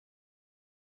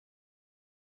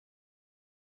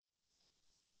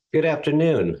Good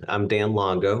afternoon. I'm Dan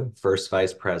Longo, First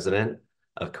Vice President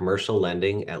of Commercial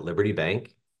Lending at Liberty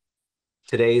Bank.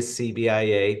 Today's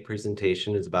CBIA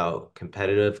presentation is about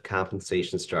competitive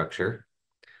compensation structure.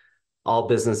 All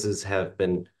businesses have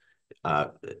been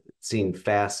uh, seeing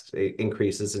fast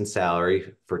increases in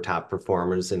salary for top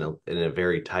performers in a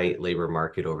very tight labor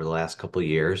market over the last couple of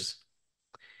years.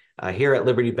 Here at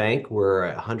Liberty Bank, we're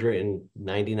a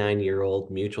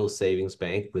 199-year-old mutual savings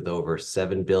bank with over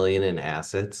 $7 billion in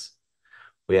assets.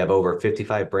 We have over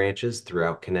 55 branches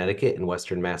throughout Connecticut and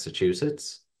Western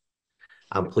Massachusetts.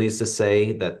 I'm pleased to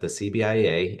say that the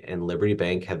CBIA and Liberty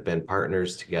Bank have been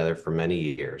partners together for many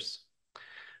years.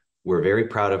 We're very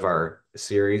proud of our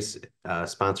series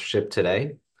sponsorship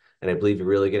today, and I believe you're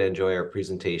really going to enjoy our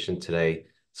presentation today.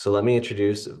 So let me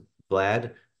introduce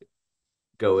Vlad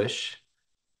Gogish,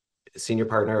 Senior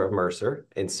Partner of Mercer,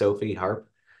 and Sophie Harp,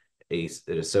 an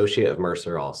Associate of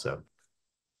Mercer also.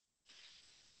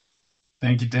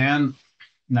 Thank you, Dan.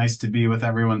 Nice to be with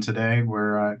everyone today.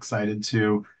 We're excited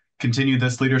to continue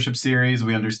this leadership series.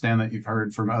 We understand that you've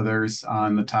heard from others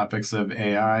on the topics of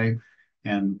AI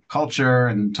and culture,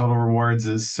 and total rewards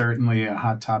is certainly a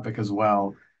hot topic as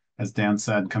well, as Dan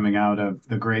said, coming out of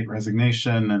the Great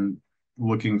Resignation and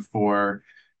looking for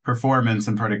performance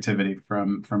and productivity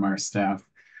from our staff.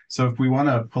 So if we want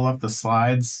to pull up the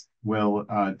slides, we'll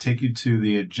take you to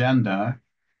the agenda.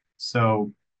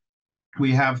 So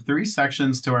we have three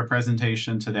sections to our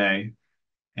presentation today.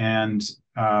 And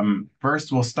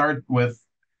first, we'll start with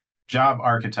job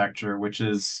architecture, which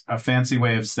is a fancy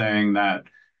way of saying that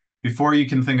before you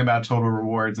can think about total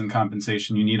rewards and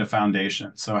compensation, you need a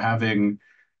foundation. So having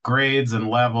grades and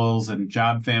levels and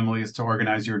job families to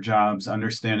organize your jobs,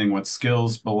 understanding what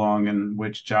skills belong in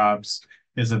which jobs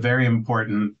is a very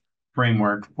important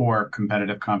framework for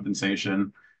competitive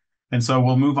compensation. And so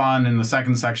we'll move on in the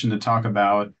second section to talk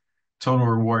about total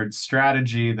rewards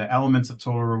strategy, the elements of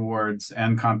total rewards,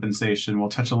 and compensation. We'll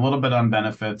touch a little bit on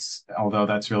benefits, although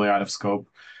that's really out of scope.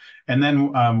 And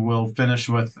then we'll finish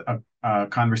with a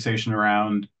conversation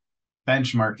around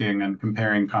benchmarking and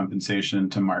comparing compensation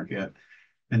to market.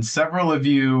 And several of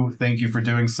you, thank you for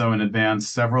doing so in advance.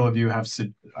 Several of you have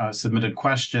submitted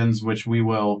questions, which we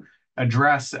will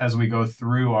address as we go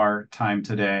through our time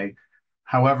today.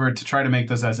 However, to try to make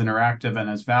this as interactive and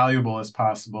as valuable as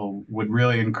possible would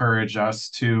really encourage us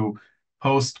to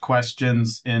post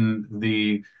questions in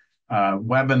the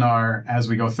webinar as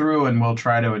we go through, and we'll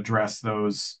try to address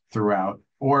those throughout.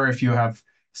 Or if you have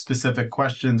specific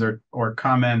questions or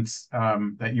comments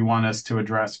that you want us to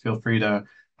address, feel free to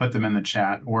put them in the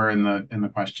chat or in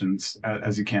the questions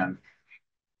as you can.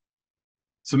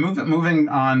 So moving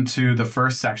on to the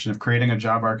first section of creating a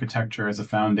job architecture as a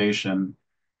foundation.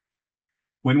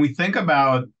 When we think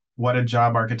about what a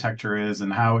job architecture is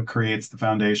and how it creates the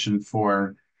foundation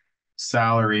for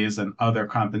salaries and other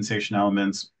compensation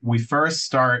elements, we first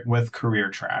start with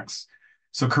career tracks.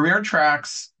 So career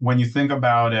tracks, when you think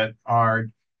about it, are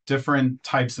different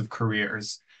types of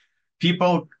careers.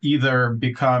 People either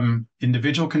become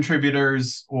individual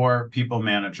contributors or people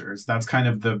managers. That's kind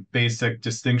of the basic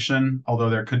distinction, although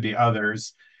there could be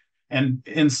others. And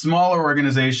in smaller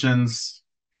organizations,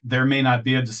 there may not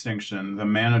be a distinction. The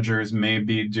managers may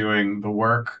be doing the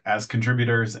work as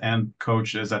contributors and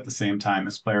coaches at the same time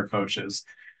as player coaches.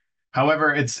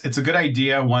 However, it's a good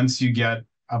idea once you get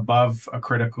above a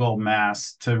critical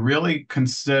mass to really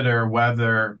consider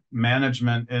whether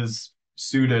management is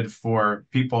suited for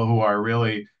people who are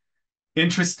really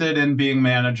interested in being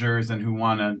managers and who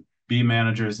want to be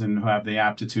managers and who have the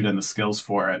aptitude and the skills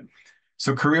for it.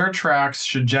 So career tracks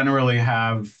should generally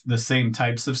have the same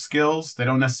types of skills. They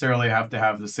don't necessarily have to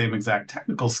have the same exact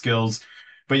technical skills,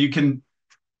 but you can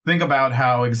think about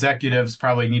how executives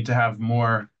probably need to have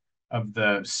more of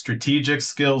the strategic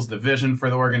skills, the vision for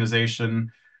the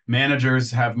organization.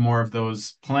 Managers have more of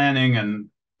those planning and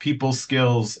people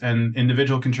skills, and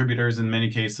individual contributors in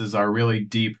many cases are really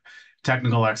deep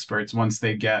technical experts once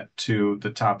they get to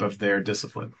the top of their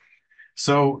discipline.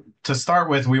 So to start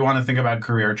with, we want to think about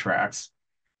career tracks.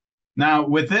 Now,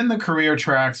 within the career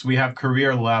tracks, we have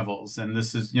career levels. And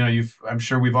this is, I'm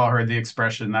sure we've all heard the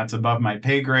expression, that's above my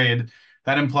pay grade.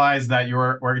 That implies that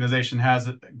your organization has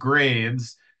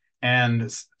grades.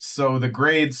 And so the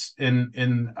grades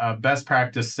in a best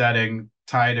practice setting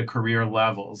tie to career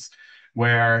levels,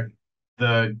 where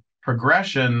the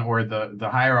progression or the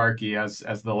hierarchy, as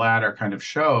the ladder kind of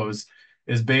shows,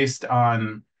 is based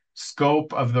on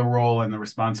scope of the role and the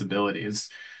responsibilities.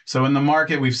 So in the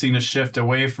market, we've seen a shift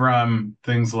away from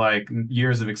things like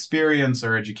years of experience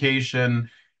or education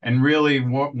and really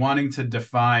wanting to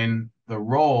define the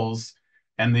roles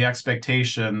and the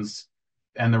expectations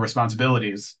and the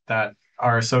responsibilities that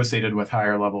are associated with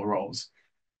higher level roles.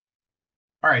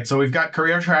 All right, so we've got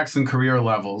career tracks and career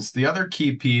levels. The other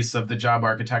key piece of the job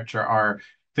architecture are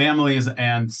families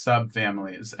and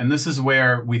subfamilies. And this is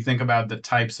where we think about the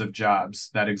types of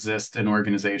jobs that exist in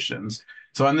organizations.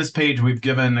 So on this page, we've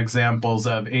given examples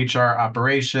of HR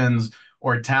operations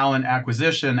or talent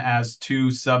acquisition as two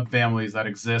subfamilies that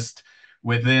exist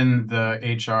within the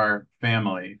HR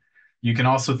family. You can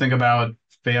also think about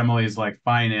families like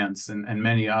finance and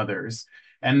many others.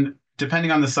 And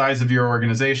depending on the size of your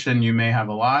organization, you may have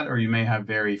a lot or you may have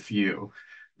very few.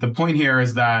 The point here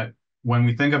is that when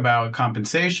we think about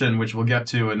compensation, which we'll get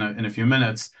to in a few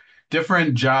minutes,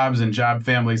 different jobs and job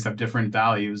families have different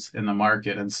values in the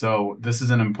market. And so this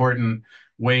is an important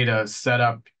way to set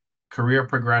up career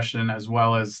progression as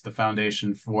well as the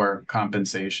foundation for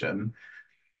compensation.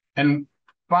 And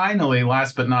finally,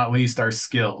 last but not least, are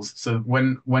skills. So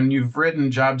when you've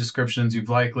written job descriptions, you've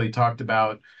likely talked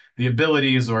about the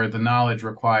abilities or the knowledge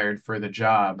required for the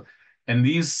job. And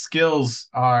these skills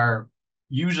are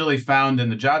usually found in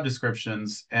the job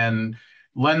descriptions and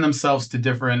lend themselves to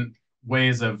different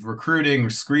ways of recruiting,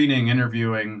 screening,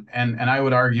 interviewing, and I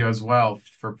would argue as well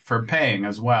for paying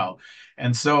as well.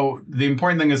 And so the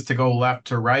important thing is to go left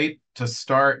to right, to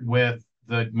start with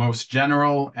the most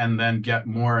general and then get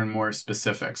more and more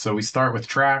specific. So we start with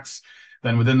tracks,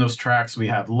 then within those tracks we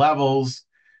have levels,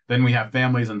 then we have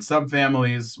families and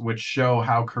subfamilies, which show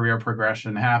how career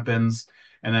progression happens.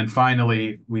 And then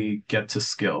finally, we get to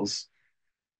skills.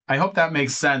 I hope that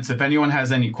makes sense. If anyone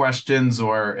has any questions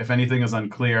or if anything is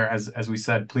unclear, as we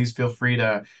said, please feel free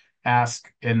to ask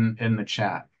in the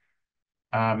chat.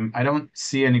 I don't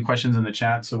see any questions in the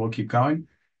chat, so we'll keep going.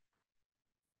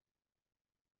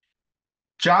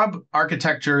 Job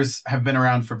architectures have been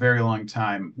around for a very long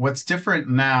time. What's different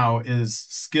now is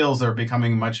skills are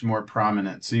becoming much more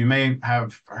prominent. So you may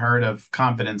have heard of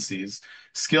competencies.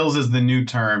 Skills is the new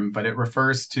term, but it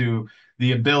refers to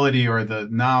the ability or the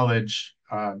knowledge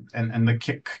and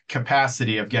the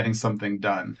capacity of getting something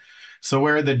done. So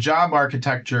where the job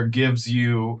architecture gives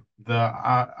you the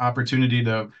opportunity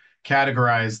to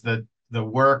categorize the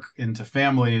work into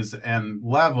families and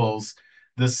levels,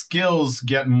 the skills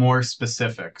get more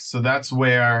specific. So that's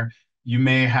where you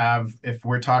may have, if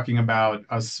we're talking about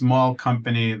a small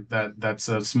company that's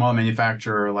a small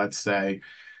manufacturer, let's say,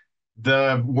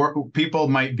 people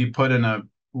might be put in a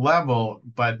level,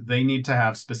 but they need to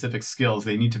have specific skills.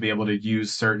 They need to be able to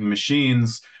use certain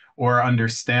machines or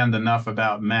understand enough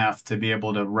about math to be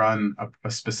able to run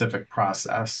a specific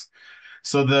process.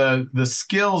 So the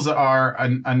skills are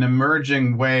an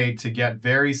emerging way to get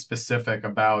very specific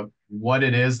about what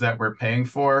it is that we're paying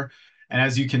for. And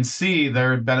as you can see,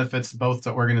 there are benefits both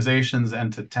to organizations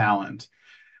and to talent.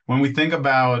 When we think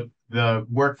about the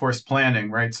workforce planning,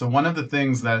 right? So one of the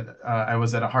things that I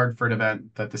was at a Hartford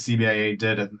event that the CBIA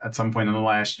did at some point in the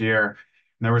last year,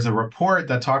 and there was a report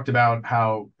that talked about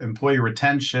how employee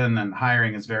retention and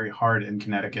hiring is very hard in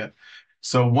Connecticut.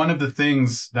 So one of the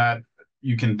things that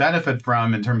you can benefit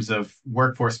from in terms of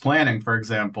workforce planning, for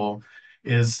example,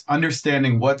 is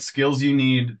understanding what skills you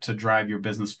need to drive your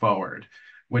business forward,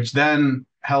 which then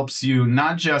helps you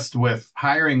not just with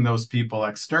hiring those people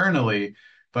externally,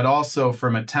 but also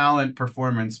from a talent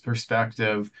performance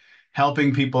perspective,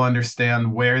 helping people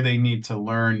understand where they need to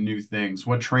learn new things,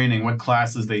 what training, what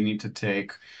classes they need to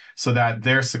take, so that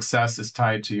their success is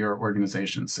tied to your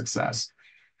organization's success.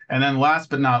 And then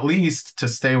last but not least, to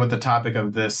stay with the topic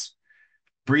of this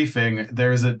briefing,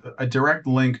 there's a direct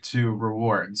link to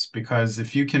rewards, because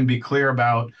if you can be clear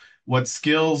about what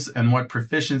skills and what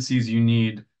proficiencies you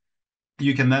need,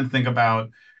 you can then think about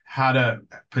how to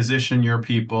position your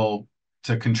people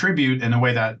to contribute in a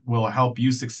way that will help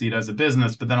you succeed as a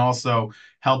business, but then also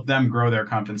help them grow their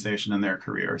compensation in their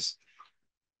careers.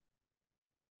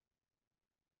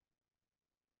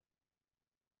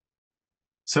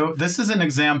 So this is an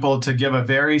example to give a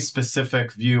very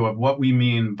specific view of what we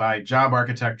mean by job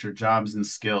architecture, jobs, and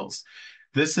skills.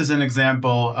 This is an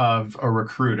example of a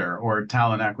recruiter or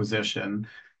talent acquisition.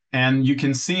 And you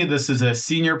can see this is a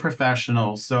senior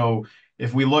professional. So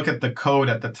if we look at the code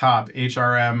at the top,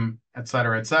 HRM, et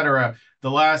cetera,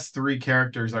 the last three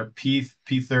characters are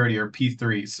P30 or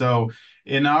P3. So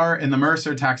in the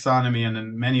Mercer taxonomy and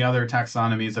in many other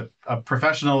taxonomies, a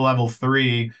professional level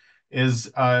 3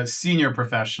 is a senior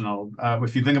professional.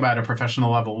 If you think about a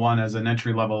professional level 1 as an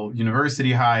entry-level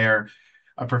university hire,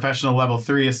 a professional level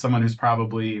 3 is someone who's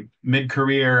probably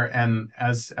mid-career and,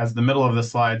 as the middle of the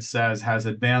slide says, has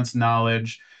advanced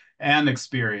knowledge and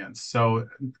experience. So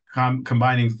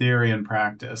combining theory and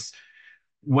practice.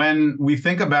 When we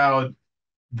think about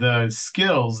the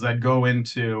skills that go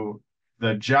into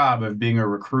the job of being a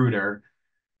recruiter,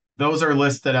 those are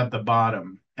listed at the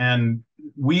bottom. And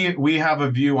we have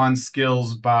a view on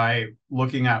skills by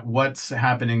looking at what's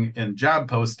happening in job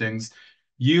postings.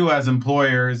 You as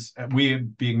employers, we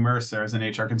being Mercer as an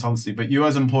HR consultancy, but you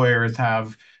as employers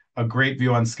have a great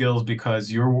view on skills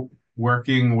because you're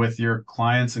working with your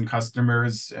clients and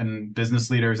customers and business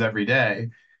leaders every day.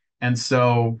 And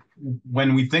so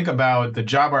when we think about the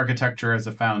job architecture as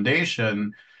a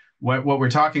foundation, what we're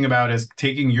talking about is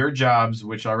taking your jobs,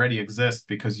 which already exist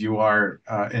because you are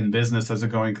in business as a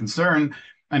going concern,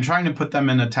 and trying to put them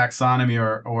in a taxonomy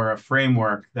or a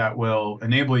framework that will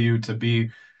enable you to be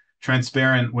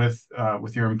transparent with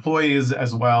your employees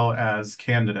as well as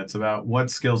candidates about what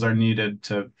skills are needed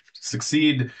to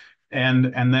succeed,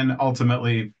 and then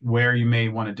ultimately where you may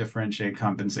want to differentiate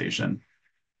compensation.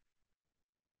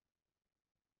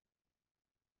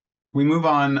 We move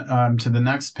on to the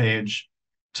next page.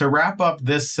 To wrap up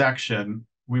this section,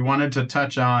 we wanted to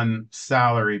touch on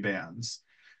salary bands.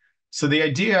 So the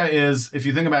idea is if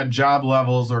you think about job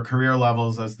levels or career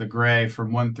levels as the gray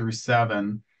from 1 through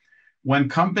 7, when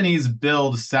companies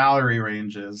build salary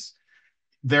ranges,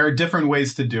 there are different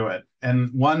ways to do it.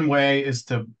 And one way is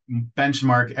to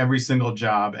benchmark every single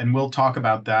job. And we'll talk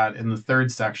about that in the third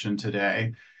section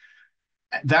today.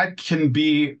 That can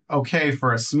be okay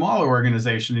for a smaller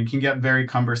organization. It can get very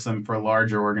cumbersome for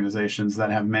larger organizations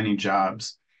that have many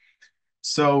jobs.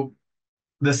 So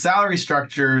the salary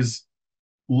structures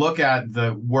look at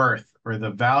the worth or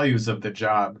the values of the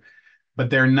job, but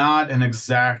they're not an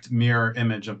exact mirror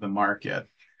image of the market.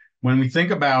 When we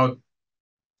think about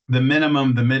the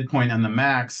minimum, the midpoint, and the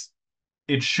max,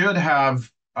 it should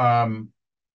have a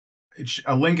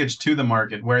linkage to the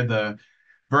market where the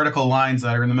vertical lines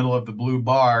that are in the middle of the blue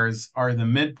bars are the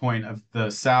midpoint of the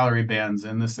salary bands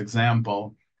in this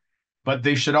example. But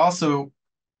they should also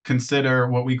consider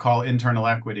what we call internal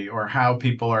equity, or how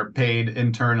people are paid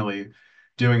internally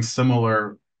doing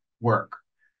similar work.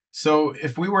 So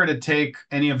if we were to take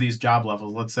any of these job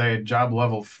levels, let's say job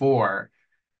level 4,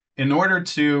 in order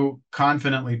to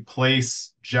confidently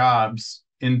place jobs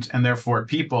in, and therefore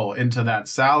people into that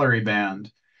salary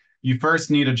band, you first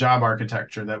need a job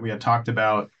architecture that we had talked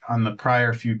about on the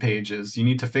prior few pages. You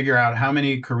need to figure out how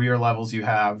many career levels you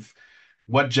have,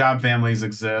 what job families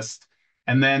exist,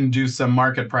 and then do some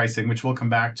market pricing, which we'll come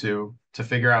back to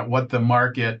figure out what the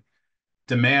market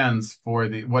demands for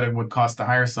what it would cost to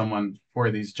hire someone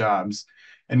for these jobs.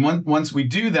 And once we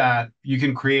do that, you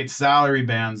can create salary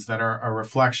bands that are a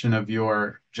reflection of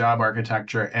your job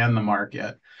architecture and the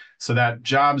market, so that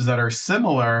jobs that are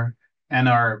similar and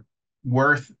are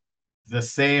worth the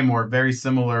same or very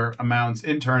similar amounts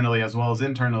internally as well as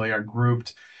internally are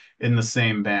grouped in the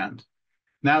same band.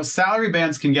 Now, salary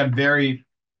bands can get very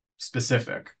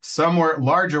specific. Some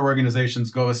larger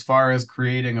organizations go as far as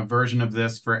creating a version of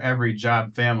this for every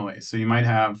job family. So you might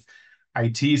have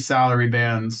IT salary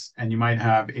bands, and you might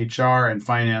have HR and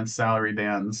finance salary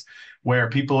bands, where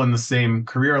people in the same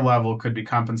career level could be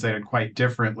compensated quite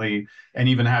differently and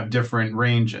even have different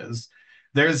ranges.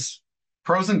 There's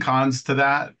pros and cons to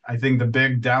that. I think the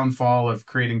big downfall of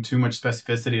creating too much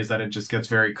specificity is that it just gets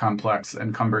very complex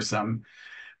and cumbersome.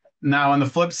 Now, on the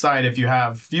flip side, if you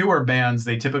have fewer bands,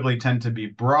 they typically tend to be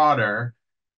broader,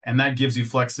 and that gives you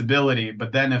flexibility.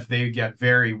 But then if they get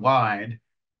very wide,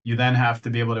 you then have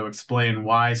to be able to explain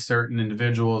why certain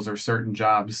individuals or certain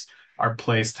jobs are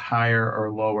placed higher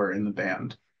or lower in the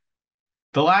band.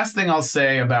 The last thing I'll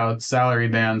say about salary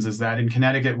bands is that in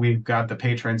Connecticut, we've got the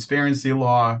pay transparency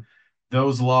law.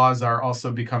 Those laws are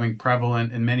also becoming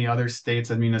prevalent in many other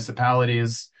states and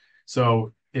municipalities.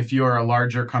 So if you're a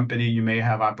larger company, you may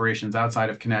have operations outside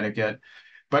of Connecticut.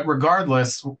 But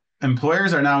regardless,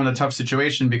 employers are now in a tough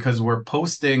situation because we're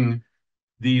posting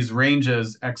these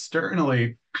ranges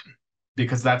externally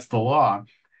because that's the law.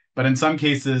 But in some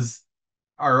cases,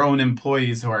 our own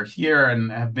employees who are here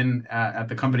and have been at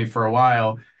the company for a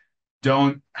while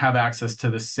don't have access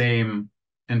to the same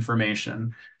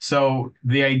information. So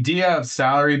the idea of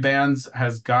salary bands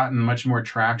has gotten much more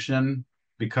traction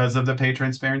because of the pay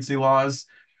transparency laws.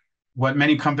 What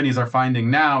many companies are finding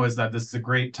now is that this is a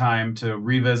great time to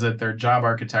revisit their job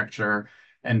architecture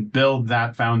and build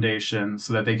that foundation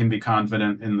so that they can be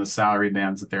confident in the salary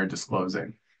bands that they're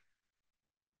disclosing.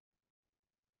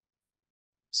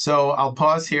 So I'll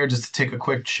pause here just to take a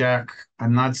quick check.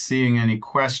 I'm not seeing any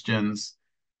questions.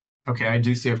 Okay, I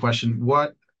do see a question.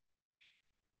 What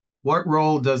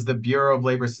role does the Bureau of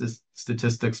Labor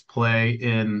Statistics play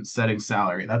in setting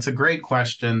salary? That's a great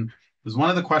question. Because one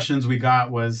of the questions we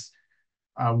got was,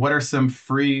 what are some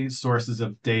free sources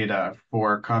of data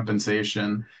for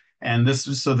compensation? And this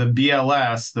was so the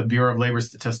BLS, the Bureau of Labor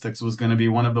Statistics, was going to be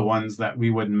one of the ones that we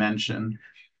would mention.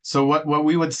 So what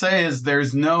we would say is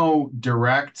there's no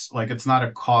direct, like it's not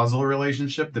a causal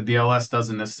relationship. The BLS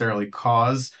doesn't necessarily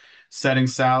cause setting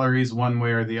salaries one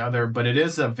way or the other, but it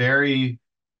is a very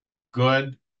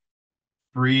good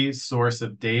free source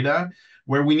of data.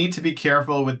 Where we need to be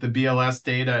careful with the BLS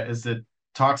data is it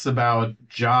talks about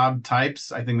job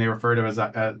types. I think they refer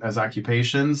to as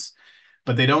occupations,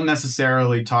 but they don't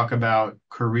necessarily talk about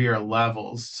career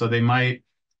levels. So they might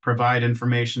provide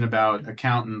information about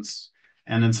accountants.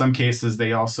 And in some cases,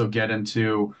 they also get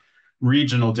into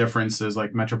regional differences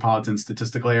like metropolitan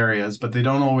statistical areas, but they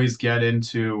don't always get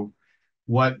into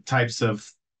what types of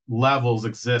levels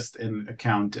exist in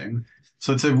accounting.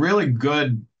 So it's a really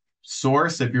good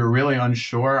source. If you're really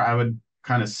unsure, I would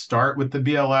kind of start with the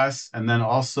BLS and then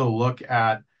also look,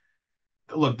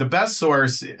 the best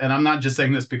source, and I'm not just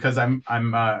saying this because I'm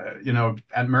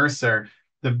at Mercer,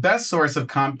 the best source of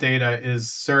comp data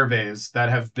is surveys that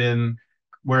have been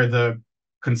where the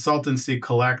consultancy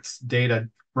collects data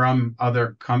from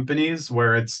other companies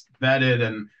where it's vetted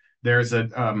and there's a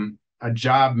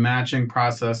job matching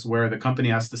process where the company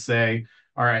has to say,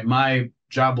 all right, my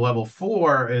job level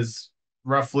 4 is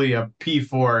roughly a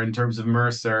P4 in terms of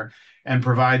Mercer and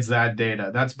provides that data.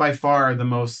 That's by far the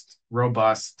most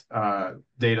robust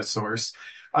data source.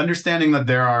 Understanding that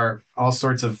there are all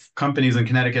sorts of companies in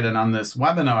Connecticut and on this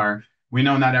webinar, we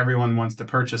know not everyone wants to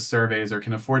purchase surveys or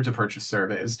can afford to purchase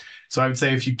surveys. So I would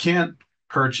say if you can't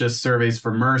purchase surveys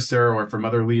from Mercer or from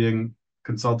other leading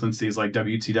consultancies like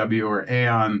WTW or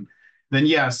Aon, then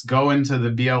yes, go into the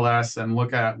BLS and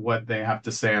look at what they have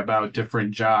to say about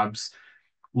different jobs.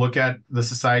 Look at the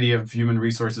Society of Human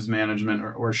Resources Management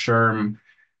or SHRM.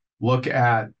 Look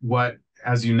at what,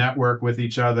 as you network with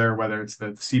each other, whether it's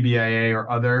the CBIA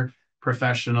or other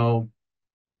professional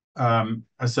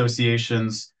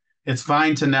associations, it's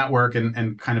fine to network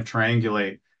and kind of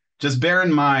triangulate. Just bear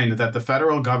in mind that the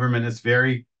federal government is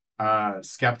very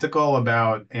skeptical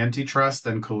about antitrust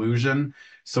and collusion.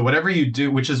 So whatever you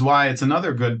do, which is why it's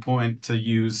another good point to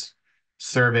use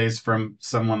surveys from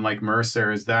someone like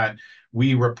Mercer, is that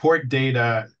we report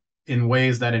data in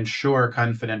ways that ensure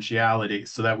confidentiality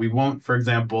so that we won't, for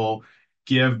example,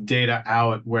 give data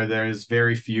out where there's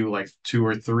very few, like 2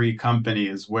 or 3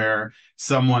 companies where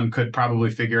someone could probably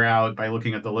figure out by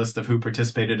looking at the list of who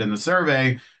participated in the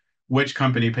survey, which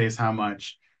company pays how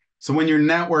much. So when you're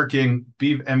networking,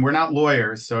 and we're not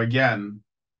lawyers, so again,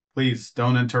 please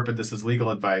don't interpret this as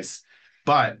legal advice.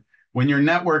 But when you're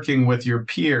networking with your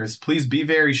peers, please be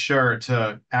very sure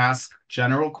to ask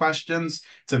general questions.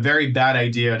 It's a very bad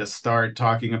idea to start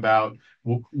talking about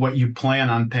what you plan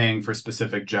on paying for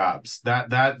specific jobs.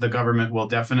 That the government will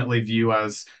definitely view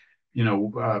as,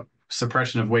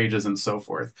 suppression of wages and so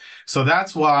forth. So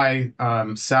that's why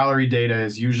salary data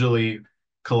is usually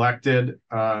collected.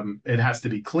 It has to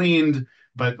be cleaned,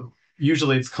 but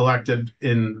usually it's collected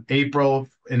in April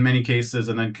in many cases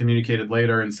and then communicated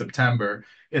later in September.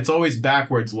 It's always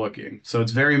backwards looking. So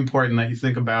it's very important that you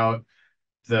think about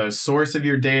the source of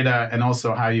your data and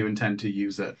also how you intend to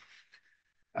use it.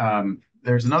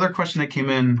 There's another question that came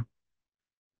in.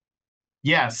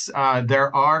 Yes,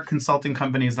 there are consulting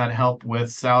companies that help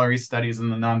with salary studies in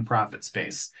the nonprofit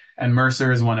space, and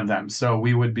Mercer is one of them. So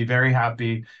we would be very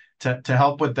happy to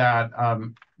help with that.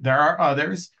 There are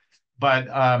others, but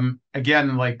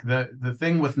again, like the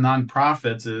thing with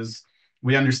nonprofits is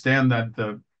we understand that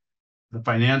the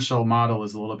financial model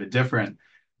is a little bit different.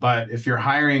 But if you're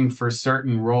hiring for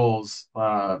certain roles,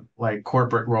 like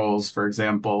corporate roles, for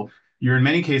example, you're in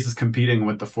many cases competing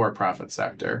with the for-profit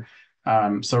sector.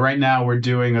 So right now we're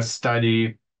doing a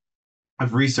study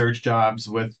of research jobs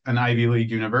with an Ivy League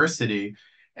university,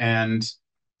 and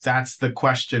that's the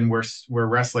question we're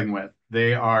wrestling with.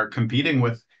 They are competing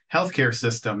with healthcare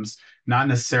systems, not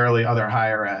necessarily other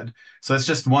higher ed. So it's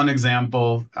just one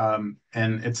example, and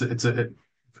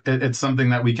it's something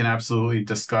that we can absolutely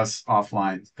discuss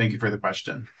offline. Thank you for the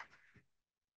question.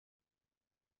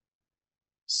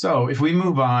 So if we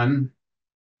move on,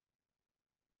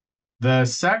 the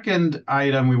second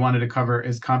item we wanted to cover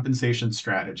is compensation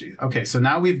strategy. Okay, so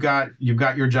now you've got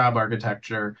your job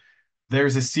architecture.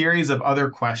 There's a series of other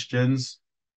questions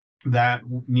that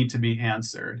need to be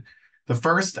answered. The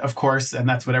first, of course, and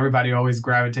that's what everybody always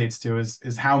gravitates to,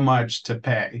 is how much to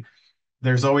pay.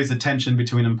 There's always a tension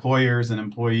between employers and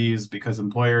employees because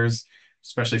employers,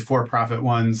 especially for-profit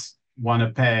ones, want to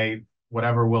pay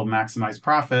whatever will maximize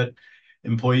profit.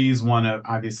 Employees want to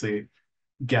obviously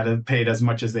get paid as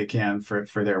much as they can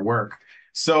for their work.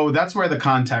 So that's where the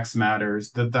context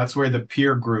matters. That's where the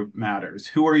peer group matters.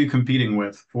 Who are you competing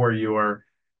with for your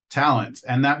talent.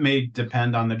 And that may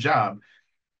depend on the job.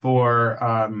 For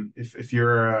if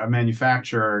you're a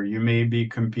manufacturer, you may be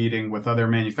competing with other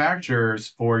manufacturers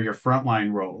for your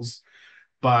frontline roles.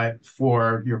 But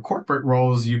for your corporate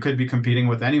roles, you could be competing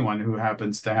with anyone who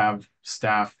happens to have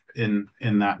staff in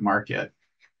that market.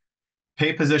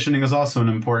 Pay positioning is also an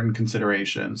important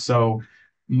consideration. So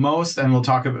most, and we'll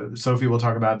talk about, Sophie will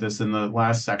talk about this in the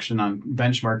last section on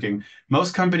benchmarking.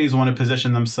 Most companies want to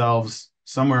position themselves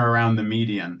somewhere around the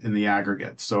median in the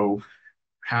aggregate. So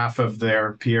half of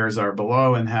their peers are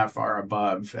below and half are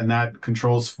above. And that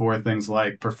controls for things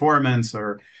like performance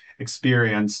or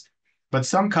experience. But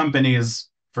some companies,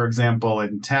 for example,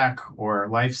 in tech or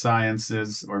life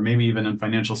sciences, or maybe even in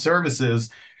financial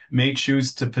services, may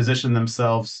choose to position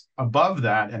themselves above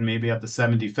that and maybe at the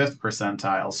 75th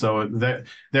percentile. So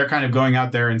they're kind of going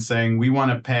out there and saying, we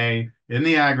want to pay in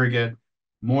the aggregate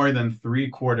more than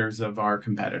 3/4 of our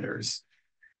competitors.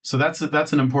 So that's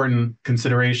an important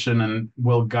consideration and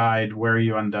will guide where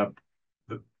you end up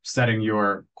setting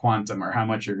your quantum or how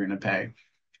much you're going to pay.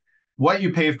 What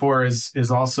you pay for is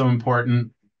also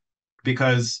important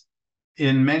because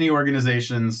in many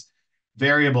organizations,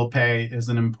 variable pay is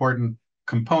an important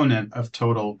component of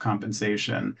total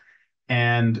compensation.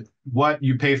 And what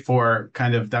you pay for,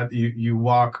 kind of that you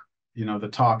walk, the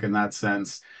talk in that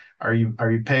sense. Are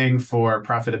you paying for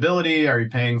profitability? Are you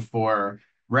paying for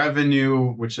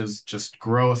revenue, which is just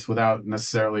growth without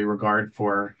necessarily regard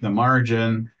for the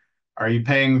margin? Are you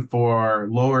paying for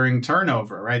lowering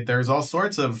turnover, right? There's all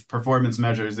sorts of performance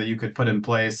measures that you could put in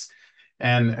place.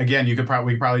 And again, you could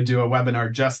probably do a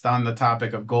webinar just on the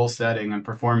topic of goal setting and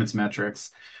performance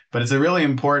metrics. But it's a really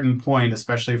important point,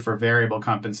 especially for variable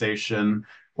compensation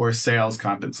or sales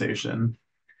compensation.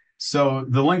 So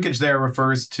the linkage there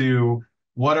refers to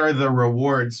what are the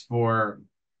rewards for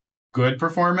good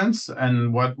performance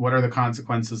and what are the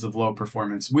consequences of low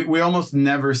performance. We almost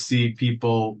never see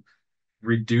people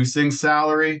reducing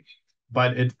salary,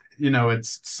 but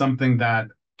it's something that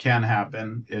can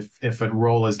happen if a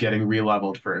role is getting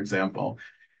re-leveled, for example.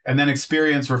 And then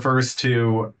experience refers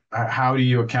to how do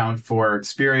you account for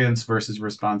experience versus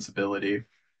responsibility.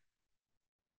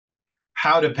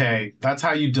 How to pay, that's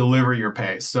how you deliver your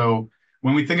pay. So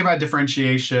when we think about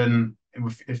differentiation,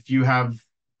 if you have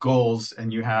goals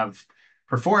and you have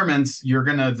performance, you're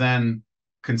going to then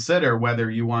consider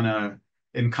whether you want to,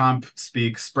 in comp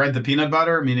speak, spread the peanut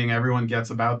butter, meaning everyone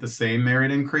gets about the same merit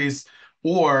increase,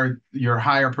 or your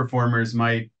higher performers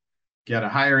might get a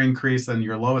higher increase and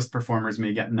your lowest performers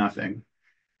may get nothing.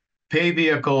 Pay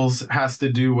vehicles has to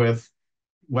do with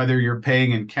whether you're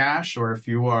paying in cash or if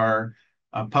you are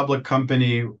a public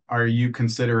company, are you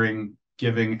considering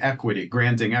giving equity,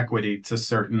 granting equity to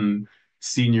certain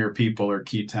senior people or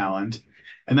key talent?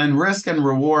 And then risk and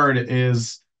reward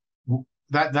is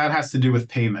that has to do with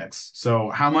pay mix. So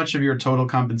how much of your total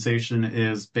compensation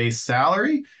is base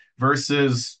salary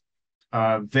versus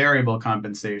variable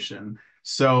compensation?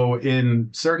 So in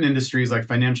certain industries like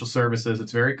financial services,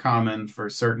 it's very common for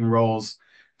certain roles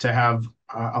to have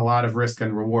a lot of risk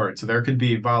and reward. So there could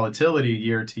be volatility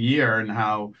year to year in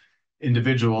how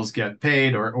individuals get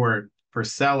paid, or for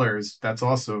sellers, that's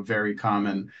also very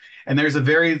common. And there's a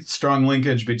very strong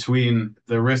linkage between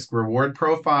the risk reward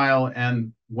profile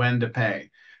and when to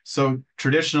pay. So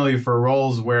traditionally for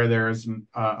roles where there's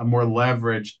a more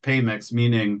leveraged pay mix,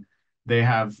 meaning they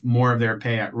have more of their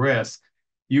pay at risk,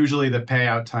 usually the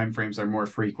payout timeframes are more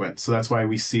frequent. So that's why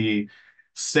we see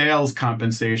sales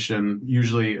compensation,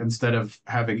 usually instead of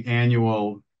having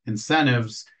annual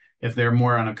incentives, if they're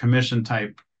more on a commission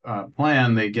type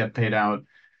plan, they get paid out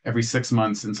every 6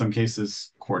 months, in some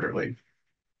cases quarterly.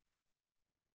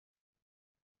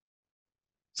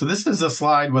 So this is a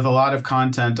slide with a lot of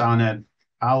content on it.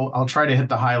 I'll try to hit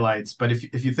the highlights, but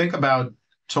if you think about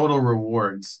total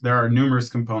rewards, there are numerous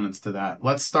components to that.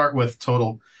 Let's start with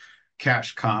total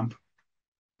cash comp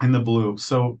in the blue.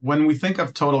 So when we think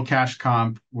of total cash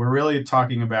comp, we're really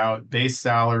talking about base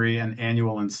salary and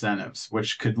annual incentives,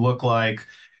 which could look like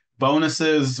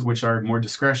bonuses, which are more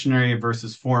discretionary,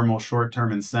 versus formal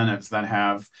short-term incentives that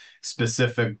have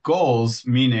specific goals,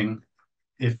 meaning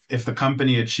if the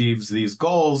company achieves these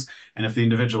goals and if the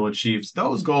individual achieves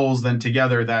those goals, then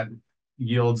together that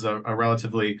yields a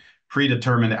relatively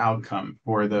predetermined outcome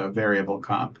for the variable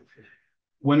comp.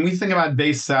 When we think about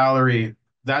base salary,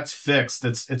 that's fixed.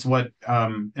 It's what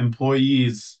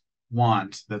employees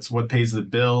want. That's what pays the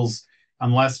bills.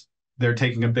 Unless they're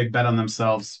taking a big bet on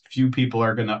themselves, few people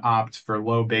are going to opt for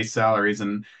low base salaries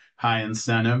and high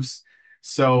incentives.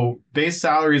 So base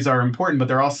salaries are important, but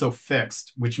they're also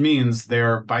fixed, which means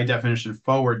they're by definition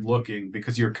forward looking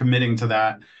because you're committing to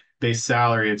that base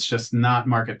salary. It's just not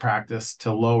market practice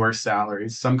to lower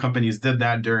salaries. Some companies did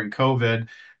that during COVID,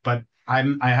 but I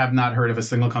have not heard of a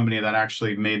single company that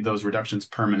actually made those reductions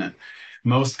permanent.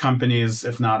 Most companies,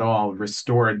 if not all,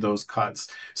 restored those cuts.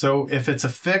 So if it's a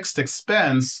fixed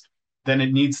expense, then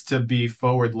it needs to be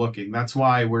forward looking. That's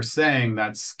why we're saying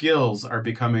that skills are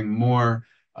becoming more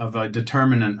of a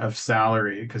determinant of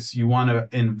salary, because you want to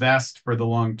invest for the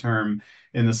long term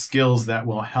in the skills that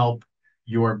will help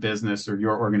your business or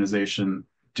your organization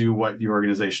do what your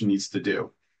organization needs to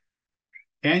do.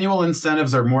 Annual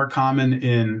incentives are more common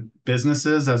in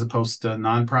businesses as opposed to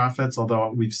nonprofits,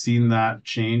 although we've seen that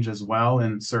change as well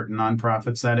in certain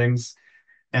nonprofit settings.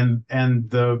 And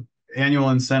the annual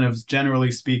incentives,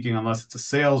 generally speaking, unless it's a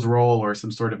sales role or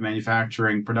some sort of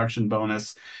manufacturing production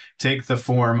bonus, take the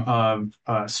form of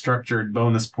a structured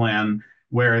bonus plan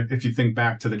where, if you think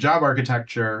back to the job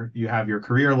architecture, you have your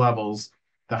career levels.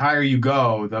 The higher you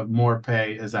go, the more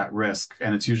pay is at risk,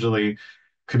 and it's usually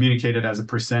communicated as a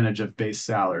percentage of base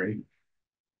salary.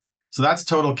 So that's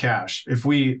total cash. If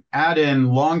we add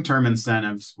in long-term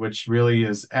incentives, which really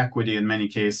is equity in many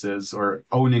cases, or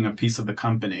owning a piece of the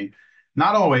company,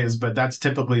 not always, but that's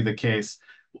typically the case.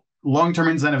 Long-term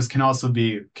incentives can also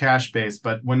be cash-based,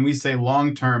 but when we say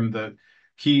long-term, the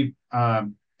key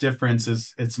difference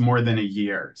is it's more than a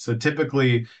year. So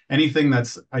typically anything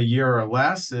that's a year or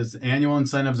less is annual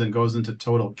incentives and goes into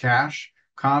total cash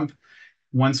comp.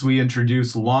 Once we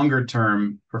introduce longer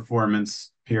term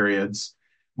performance periods,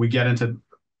 we get into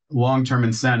long-term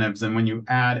incentives. And when you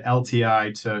add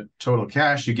LTI to total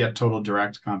cash, you get total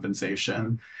direct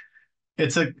compensation.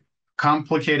 It's a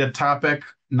complicated topic,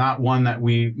 not one that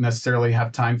we necessarily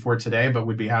have time for today, but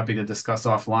we'd be happy to discuss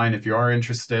offline if you are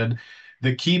interested.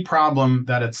 The key problem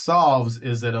that it solves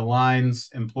is it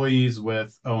aligns employees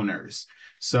with owners.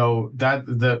 So that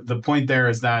the point there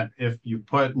is that if you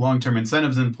put long-term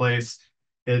incentives in place,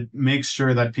 it makes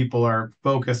sure that people are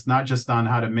focused not just on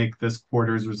how to make this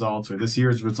quarter's results or this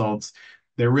year's results.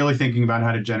 They're really thinking about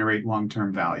how to generate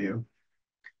long-term value.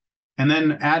 And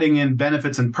then adding in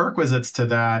benefits and perquisites to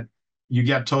that, you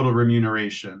get total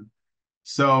remuneration.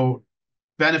 So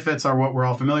benefits are what we're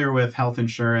all familiar with: health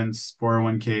insurance,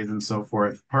 401ks, and so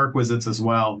forth, perquisites as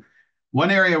well.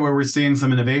 One area where we're seeing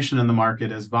some innovation in the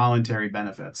market is voluntary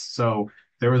benefits. So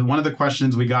there was one of the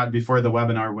questions we got before the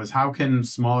webinar was, how can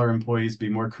smaller employees be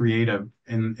more creative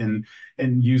in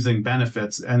using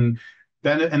benefits? And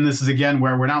this is again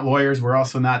where we're not lawyers, we're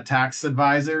also not tax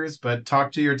advisors, but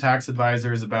talk to your tax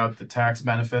advisors about the tax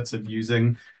benefits of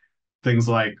using things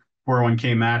like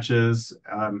 401k matches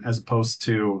as opposed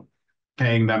to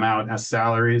paying them out as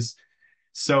salaries.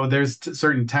 So there's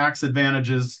certain tax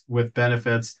advantages with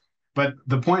benefits, but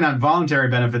the point on voluntary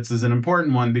benefits is an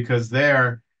important one, because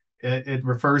there it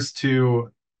refers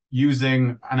to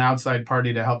using an outside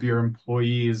party to help your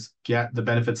employees get the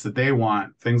benefits that they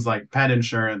want, things like pet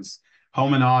insurance,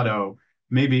 home and auto.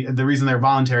 Maybe the reason they're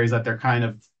voluntary is that they're kind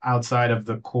of outside of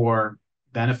the core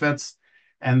benefits.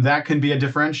 And that can be a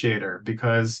differentiator,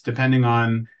 because depending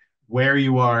on where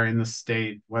you are in the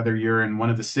state, whether you're in one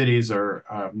of the cities or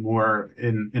more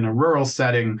in a rural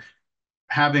setting,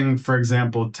 having, for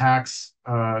example, tax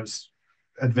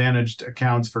advantaged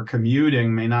accounts for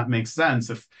commuting may not make sense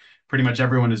if pretty much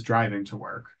everyone is driving to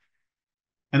work.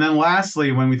 And then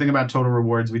lastly, when we think about total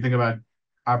rewards, we think about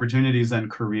opportunities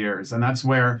and careers. And that's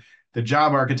where the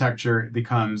job architecture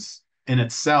becomes in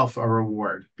itself a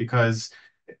reward, because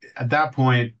at that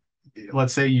point,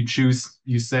 let's say you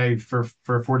say for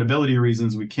affordability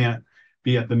reasons, we can't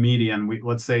be at the median.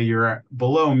 Let's say you're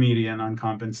below median on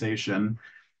compensation.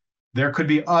 There could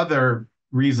be other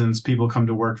reasons people come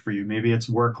to work for you. Maybe it's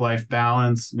work-life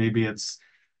balance, maybe it's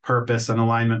purpose and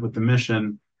alignment with the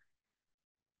mission.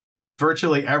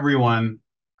 Virtually everyone,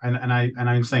 and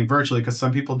I'm saying virtually because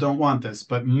some people don't want this,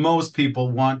 but most people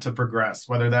want to progress,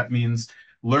 whether that means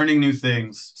learning new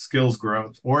things, skills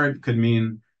growth, or it could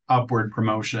mean upward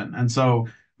promotion. And so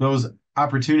those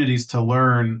opportunities to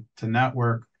learn, to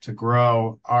network, to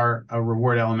grow are a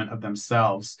reward element of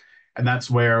themselves. And that's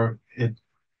where it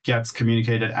gets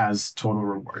communicated as total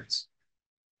rewards.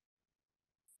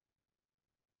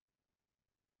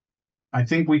 I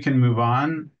think we can move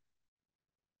on.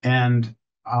 And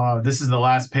this is the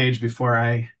last page before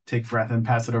I take breath and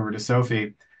pass it over to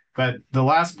Sophie. But the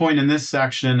last point in this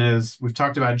section is we've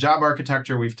talked about job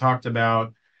architecture. We've talked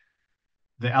about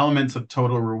the elements of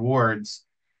total rewards.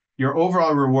 Your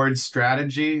overall reward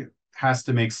strategy has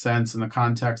to make sense in the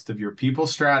context of your people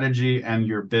strategy and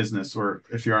your business, or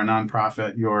if you're a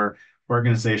nonprofit, your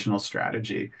organizational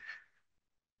strategy.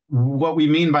 What we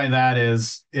mean by that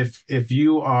is if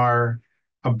you are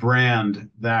a brand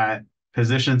that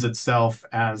positions itself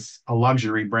as a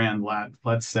luxury brand,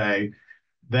 let's say,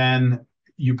 then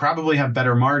you probably have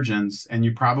better margins and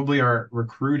you probably are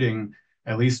recruiting,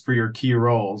 at least for your key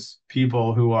roles,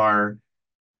 people who are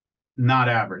not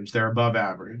average, they're above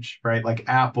average, right? Like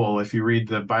Apple, if you read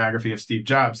the biography of Steve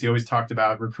Jobs, he always talked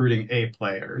about recruiting A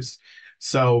players.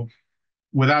 So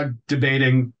without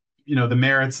debating, the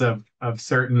merits of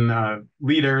certain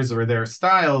leaders or their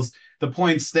styles, the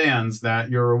point stands that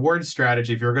your reward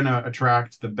strategy, if you're going to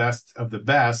attract the best of the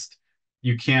best,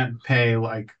 you can't pay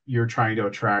like you're trying to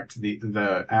attract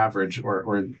the average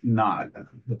or not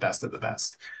the best of the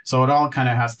best. So it all kind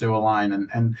of has to align,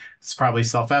 and it's probably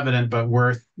self-evident, but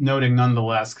worth noting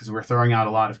nonetheless, because we're throwing out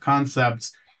a lot of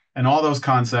concepts, and all those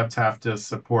concepts have to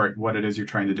support what it is you're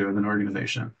trying to do as an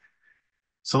organization.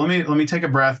 So let me take a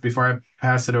breath before I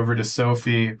pass it over to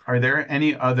Sophie. Are there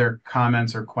any other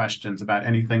comments or questions about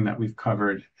anything that we've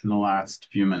covered in the last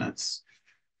few minutes?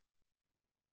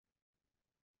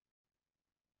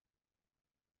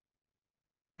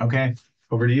 Okay,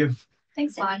 over to you.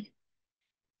 Thanks, Vlad.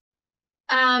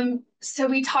 So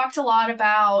we talked a lot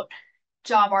about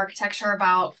job architecture,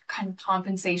 about kind of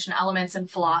compensation elements and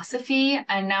philosophy,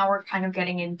 and now we're kind of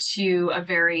getting into a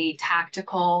very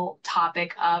tactical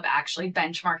topic of actually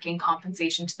benchmarking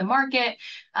compensation to the market,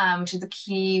 which is a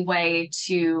key way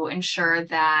to ensure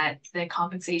that the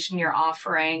compensation you're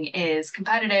offering is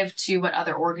competitive to what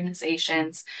other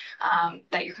organizations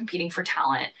that you're competing for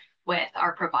talent with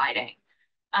are providing.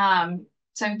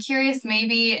 So I'm curious,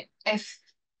 maybe if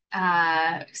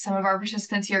some of our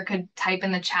participants here could type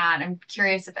in the chat. I'm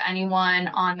curious if anyone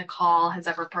on the call has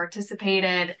ever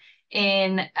participated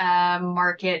in a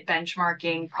market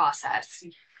benchmarking process,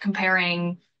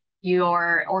 comparing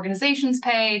your organization's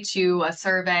pay to a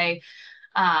survey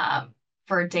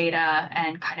for data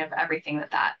and kind of everything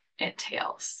that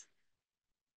entails.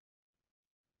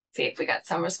 See if we got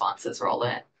some responses roll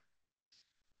in.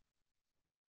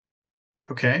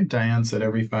 Okay, Diane said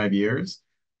every 5 years.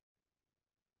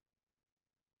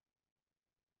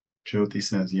 Jyoti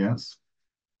says yes.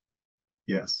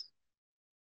 Yes.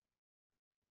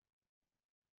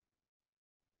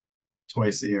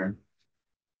 Twice a year.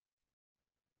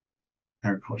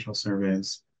 Agricultural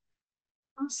surveys.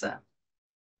 Awesome.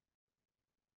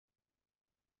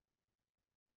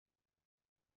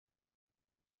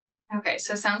 Okay,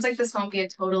 so it sounds like this won't be a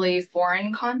totally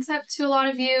foreign concept to a lot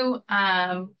of you,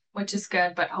 which is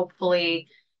good, but hopefully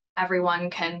everyone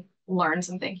can learn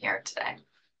something here today.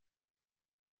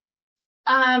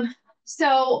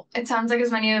 So it sounds like,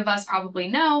 as many of us probably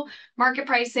know, market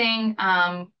pricing,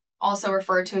 also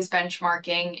referred to as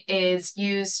benchmarking, is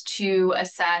used to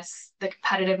assess the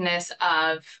competitiveness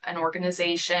of an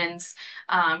organization's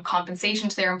compensation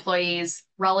to their employees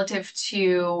relative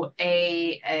to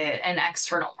an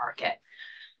external market.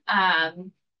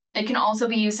 It can also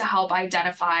be used to help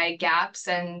identify gaps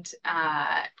and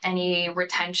any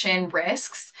retention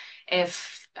risks.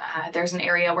 If there's an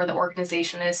area where the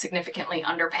organization is significantly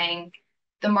underpaying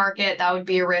the market, that would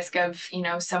be a risk of,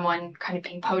 someone kind of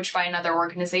being poached by another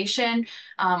organization.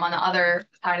 On the other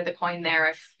side of the coin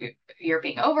there, if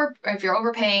you're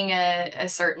overpaying a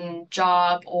certain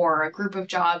job or a group of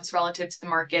jobs relative to the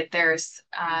market, there's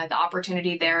the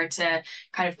opportunity there to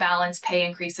kind of balance pay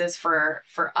increases for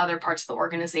other parts of the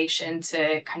organization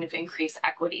to kind of increase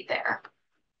equity there.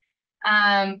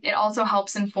 It also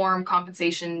helps inform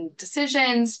compensation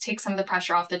decisions, take some of the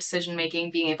pressure off the decision making,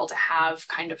 being able to have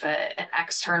kind of an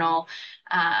external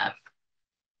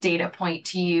data point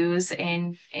to use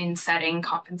in setting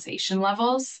compensation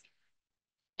levels.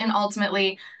 And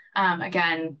ultimately,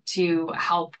 again, to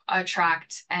help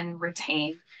attract and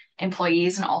retain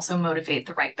employees and also motivate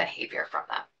the right behavior from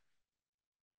them.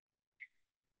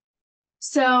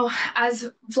 So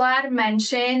as Vlad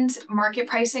mentioned, market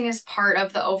pricing is part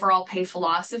of the overall pay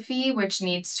philosophy, which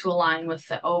needs to align with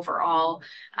the overall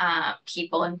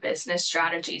people and business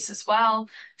strategies as well.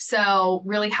 So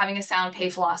really having a sound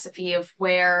pay philosophy of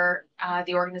where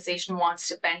the organization wants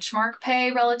to benchmark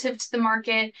pay relative to the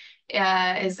market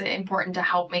is important to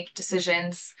help make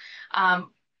decisions.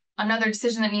 Another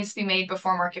decision that needs to be made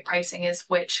before market pricing is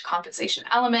which compensation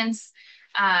elements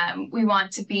we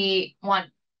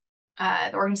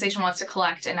the organization wants to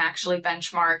collect and actually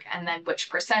benchmark, and then which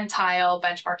percentile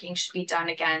benchmarking should be done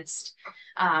against,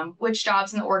 which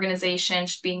jobs in the organization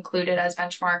should be included as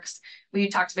benchmarks. We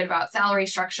talked a bit about salary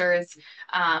structures,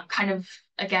 kind of,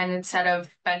 again, instead of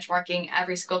benchmarking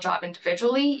every single job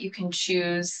individually, you can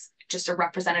choose just a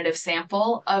representative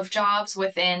sample of jobs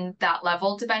within that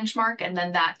level to benchmark, and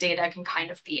then that data can kind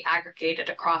of be aggregated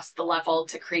across the level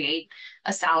to create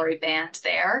a salary band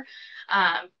there.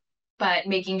 but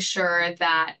making sure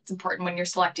that it's important when you're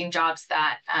selecting jobs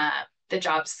that the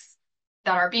jobs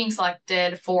that are being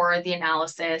selected for the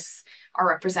analysis are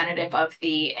representative of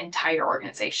the entire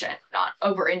organization, not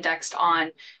over-indexed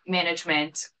on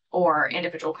management or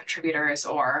individual contributors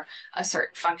or a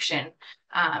certain function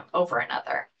over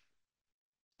another.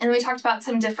 And we talked about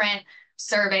some different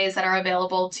surveys that are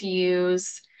available to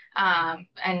use.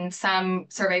 And some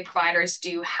survey providers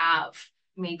do have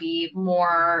maybe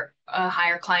more a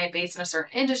higher client base in a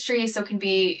certain industry. So can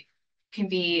be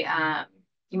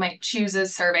you might choose a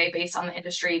survey based on the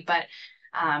industry, but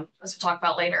as we'll talk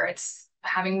about later, it's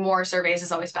having more surveys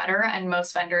is always better. And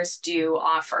most vendors do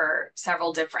offer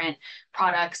several different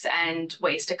products and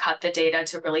ways to cut the data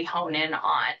to really hone in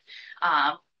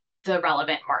on the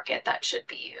relevant market that should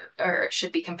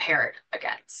be compared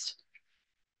against.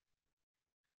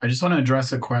 I just want to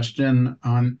address a question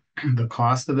on the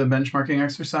cost of the benchmarking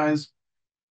exercise.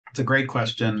 It's a great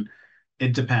question.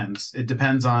 It depends. It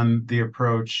depends on the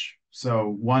approach.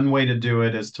 So one way to do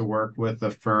it is to work with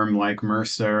a firm like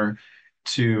Mercer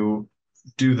to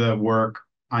do the work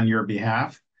on your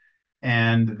behalf.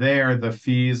 And there, the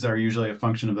fees are usually a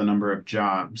function of the number of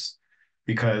jobs,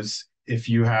 because if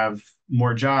you have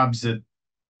more jobs, it,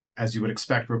 as you would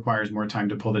expect, requires more time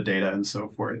to pull the data and so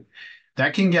forth.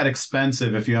 That can get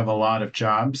expensive if you have a lot of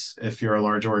jobs, if you're a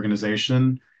large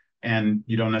organization and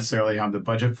you don't necessarily have the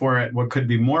budget for it. What could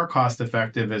be more cost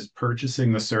effective is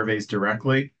purchasing the surveys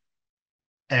directly.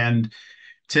 And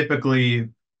typically,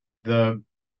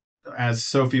 as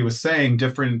Sophie was saying,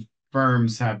 different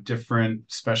firms have different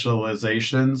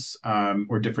specializations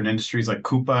or different industries. Like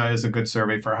Coupa is a good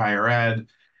survey for higher ed.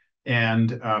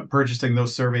 And purchasing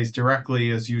those surveys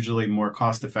directly is usually more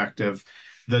cost effective.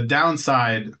 The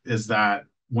downside is that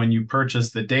when you purchase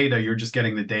the data, you're just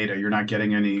getting the data. You're not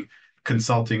getting any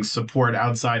consulting support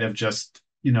outside of just,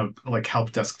 like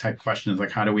help desk type questions,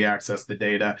 like how do we access the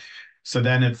data? So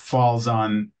then it falls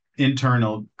on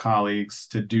internal colleagues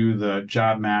to do the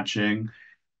job matching,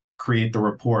 create the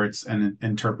reports, and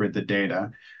interpret the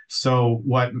data. So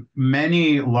what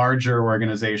many larger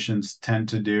organizations tend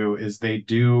to do is they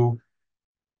do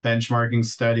benchmarking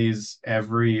studies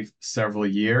every several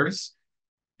years.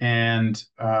 And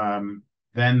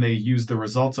then they use the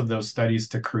results of those studies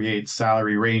to create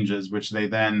salary ranges, which they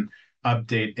then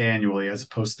update annually, as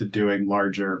opposed to doing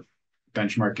larger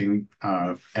benchmarking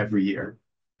every year.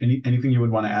 Anything you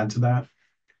would want to add to that?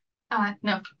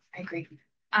 No, I agree.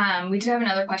 We did have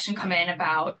another question come in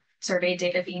about survey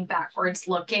data being backwards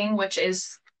looking, which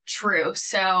is true.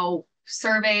 So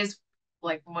surveys,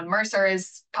 like when Mercer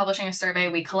is publishing a survey,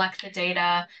 we collect the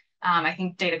data. I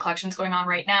think data collection is going on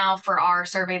right now for our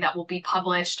survey that will be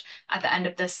published at the end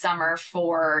of this summer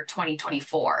for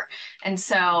 2024. And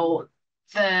so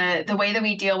the way that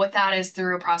we deal with that is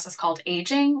through a process called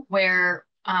aging, where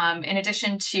in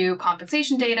addition to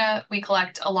compensation data, we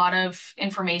collect a lot of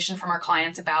information from our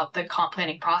clients about the comp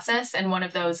planning process. And one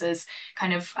of those is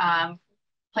kind of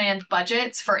planned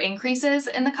budgets for increases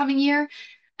in the coming year.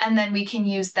 And then we can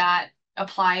use that,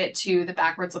 apply it to the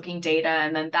backwards looking data.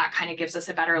 And then that kind of gives us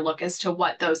a better look as to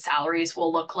what those salaries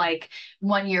will look like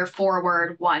 1 year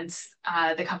forward once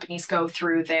the companies go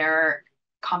through their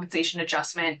compensation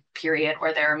adjustment period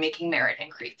where they're making merit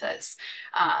increases.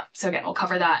 So again, we'll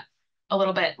cover that a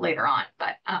little bit later on,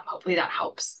 but hopefully that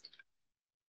helps.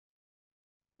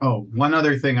 Oh, one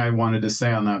other thing I wanted to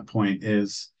say on that point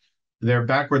is they're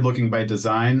backward looking by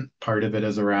design. Part of it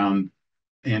is around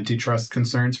antitrust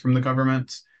concerns from the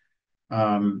government.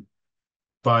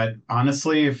 But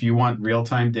honestly, if you want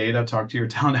real-time data, talk to your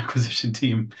talent acquisition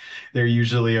team. They're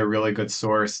usually a really good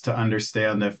source to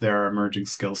understand if there are emerging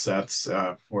skill sets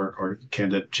or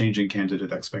changing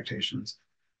candidate expectations.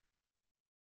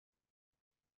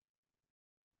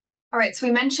 All right, so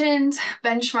we mentioned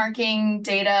benchmarking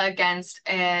data against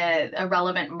a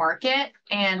relevant market.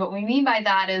 And what we mean by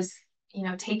that is,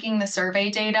 taking the survey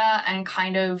data and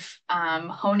kind of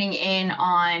honing in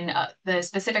on the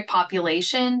specific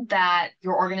population that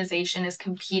your organization is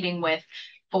competing with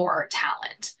for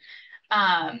talent.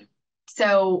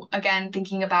 So again,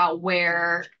 thinking about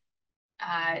where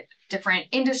different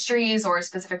industries or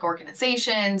specific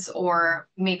organizations or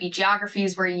maybe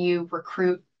geographies where you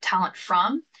recruit talent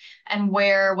from, and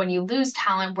where, when you lose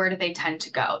talent, where do they tend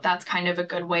to go? That's kind of a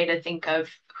good way to think of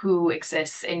who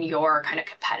exists in your kind of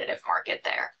competitive market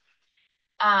there.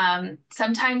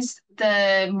 Sometimes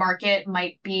the market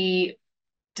might be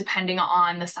depending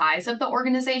on the size of the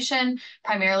organization.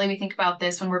 Primarily, we think about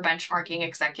this when we're benchmarking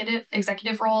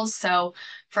executive roles. So,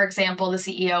 for example, the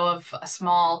CEO of a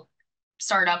small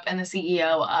startup and the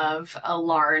CEO of a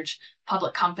large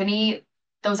public company,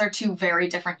 those are two very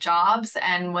different jobs.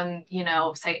 And when,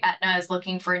 say Aetna is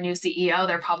looking for a new CEO,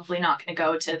 they're probably not going to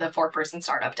go to the 4-person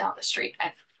startup down the street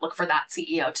and look for that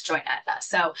CEO to join Aetna.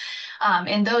 So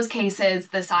in those cases,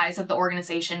 the size of the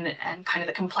organization and kind of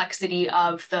the complexity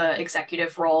of the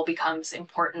executive role becomes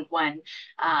important when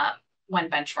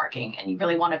benchmarking. And you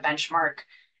really want to benchmark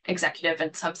executive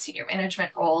and sub-senior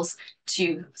management roles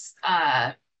to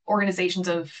organizations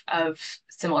of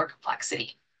similar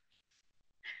complexity.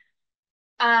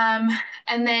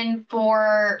 And then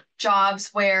for jobs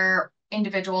where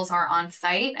individuals are on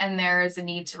site and there is a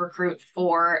need to recruit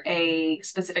for a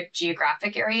specific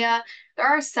geographic area, there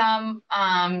are some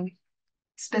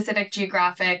specific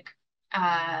geographic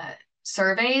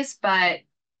surveys, but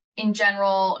in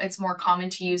general, it's more common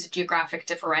to use a geographic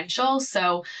differential.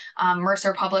 So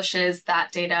Mercer publishes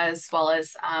that data as well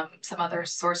as some other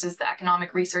sources, the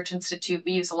Economic Research Institute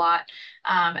we use a lot.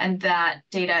 And that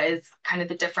data is kind of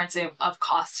the difference of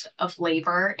cost of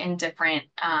labor in different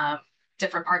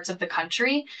parts of the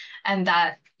country. And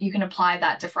that you can apply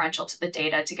that differential to the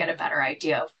data to get a better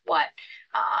idea of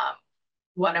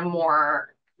what a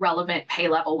more relevant pay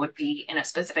level would be in a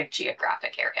specific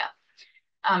geographic area.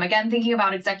 Again, thinking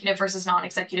about executive versus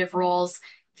non-executive roles,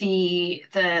 the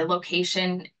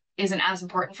location isn't as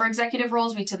important for executive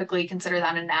roles. We typically consider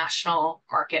that a national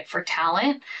market for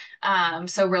talent.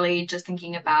 So really just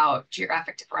thinking about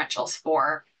geographic differentials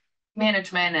for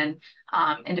management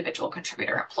and individual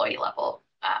contributor employee level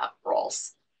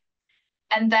roles.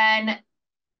 And then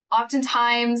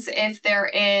oftentimes, if there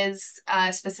is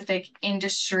a specific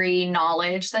industry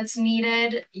knowledge that's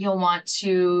needed, you'll want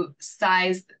to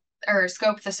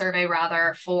scope the survey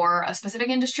rather for a specific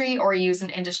industry or use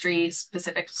an industry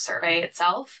specific survey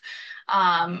itself.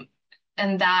 And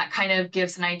that kind of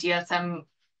gives an idea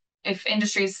if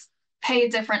industries pay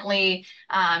differently,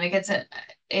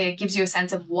 it gives you a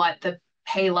sense of what the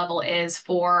pay level is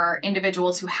for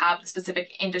individuals who have the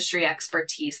specific industry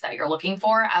expertise that you're looking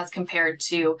for as compared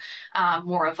to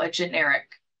more of a generic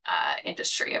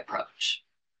industry approach.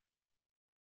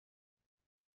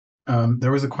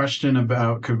 There was a question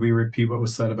about, could we repeat what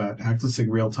was said about accessing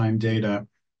real-time data?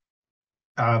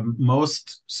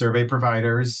 Most survey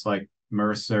providers like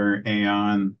Mercer,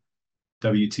 Aon,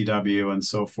 WTW, and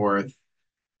so forth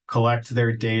collect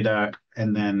their data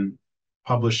and then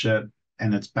publish it,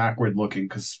 and it's backward looking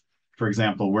because, for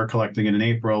example, we're collecting it in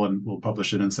April and we'll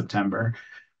publish it in September.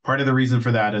 Part of the reason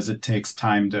for that is it takes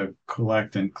time to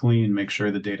collect and clean, make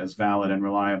sure the data is valid and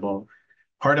reliable.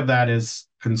 Part of that is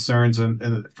concerns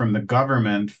from the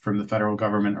government, from the federal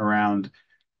government around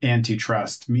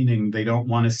antitrust, meaning they don't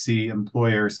want to see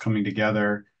employers coming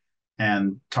together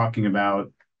and talking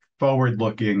about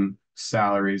forward-looking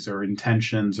salaries or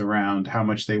intentions around how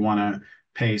much they want to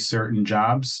pay certain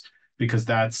jobs, because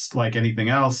that's like anything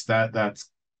else, that's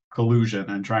collusion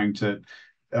and trying to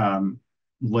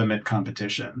limit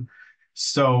competition.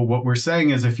 So what we're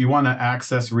saying is if you want to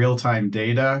access real-time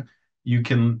data, you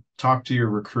can talk to your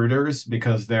recruiters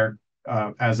because they're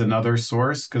as another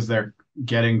source, because they're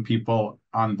getting people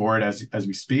on board as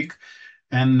we speak.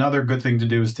 And another good thing to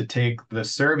do is to take the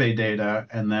survey data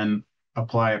and then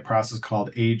apply a process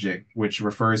called aging, which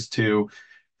refers to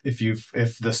if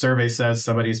the survey says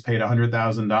somebody's paid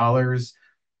 $100,000,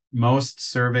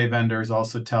 most survey vendors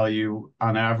also tell you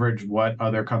on average what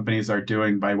other companies are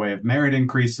doing by way of merit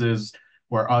increases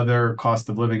or other cost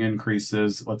of living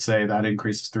increases. Let's say that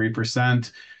increase is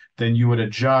 3%, then you would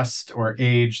adjust or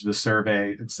age the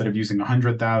survey. Instead of using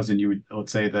 100,000, you would,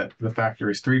 let's say that the factor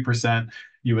is 3%,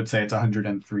 you would say it's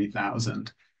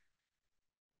 103,000.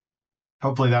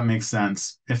 Hopefully that makes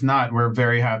sense. If not, we're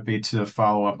very happy to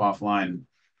follow up offline.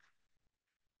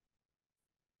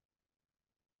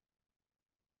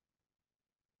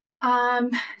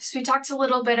 So we talked a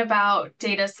little bit about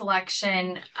data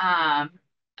selection.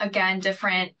 Again,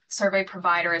 different survey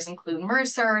providers include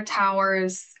Mercer,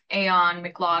 Towers, Aon,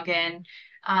 McLaughlin.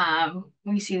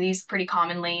 We see these pretty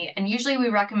commonly, and usually we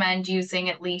recommend using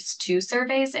at least 2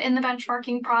 surveys in the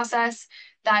benchmarking process.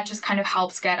 That just kind of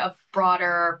helps get a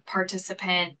broader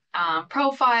participant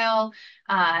profile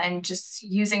and just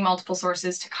using multiple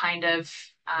sources to kind of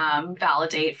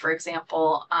validate, for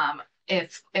example,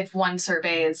 if one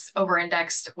survey is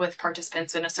over-indexed with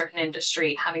participants in a certain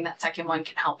industry, having that second one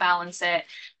can help balance it,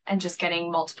 and just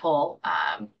getting multiple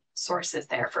sources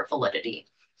there for validity.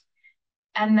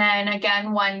 And then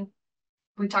again, when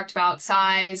we talked about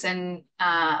size and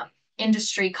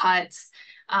industry cuts,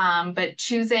 but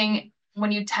choosing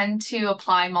when you tend to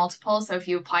apply multiple, so if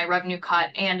you apply revenue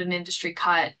cut and an industry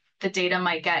cut, the data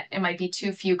might be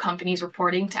too few companies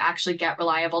reporting to actually get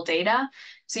reliable data.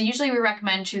 So usually we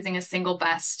recommend choosing a single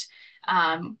best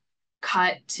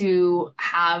cut to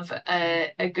have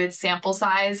a good sample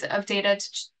size of data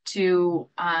to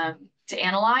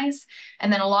analyze.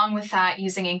 And then along with that,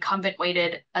 using incumbent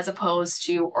weighted as opposed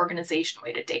to organization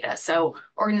weighted data. So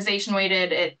organization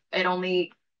weighted, it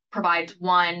only provides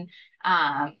one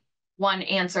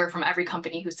answer from every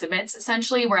company who submits,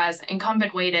 essentially, whereas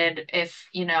incumbent weighted, if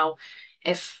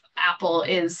Apple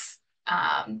is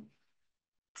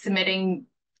submitting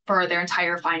for their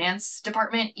entire finance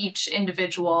department, each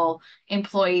individual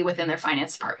employee within their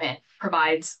finance department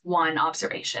provides one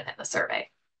observation in the survey.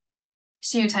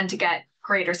 So you tend to get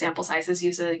greater sample sizes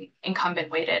using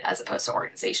incumbent weighted as opposed to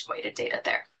organization weighted data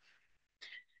there.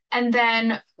 And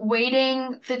then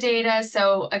weighting the data.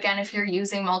 So again, if you're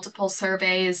using multiple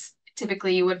surveys,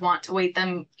 typically you would want to weight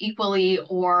them equally,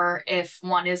 or if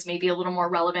one is maybe a little more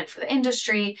relevant for the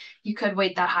industry, you could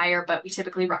weight that higher, but we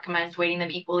typically recommend weighting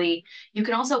them equally. You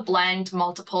can also blend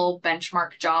multiple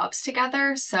benchmark jobs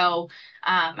together. So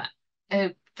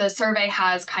the survey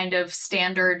has kind of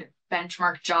standard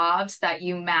benchmark jobs that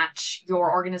you match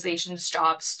your organization's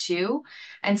jobs to.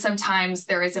 And sometimes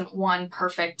there isn't one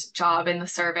perfect job in the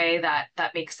survey that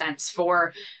makes sense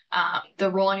for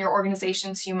the role in your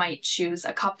organization. So you might choose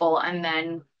a couple and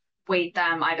then weight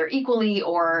them either equally,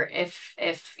 or if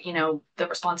the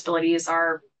responsibilities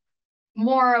are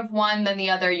more of one than the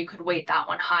other, you could weight that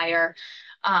one higher.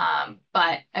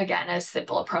 But again, a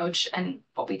simple approach, and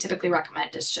what we typically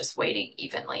recommend is just weighting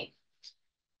evenly.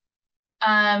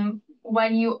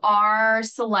 When you are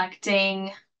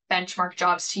selecting benchmark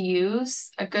jobs to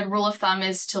use, a good rule of thumb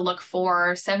is to look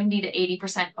for 70 to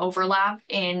 80% overlap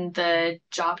in the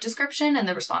job description and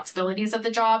the responsibilities of the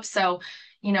job. So,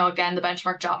 again, the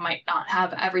benchmark job might not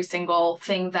have every single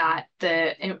thing that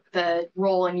the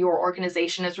role in your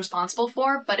organization is responsible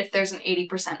for, but if there's an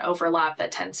 80% overlap,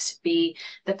 that tends to be,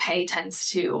 the pay tends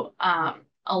to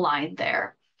align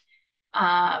there.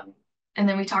 And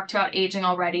then we talked about aging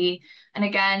already. And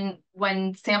again,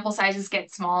 when sample sizes get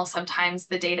small, sometimes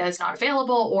the data is not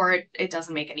available or it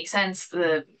doesn't make any sense.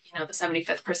 The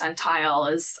 75th percentile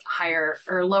is higher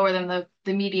or lower than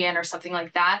the median or something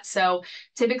like that. So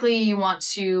typically you want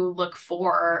to look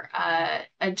for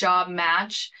a job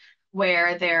match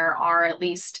where there are at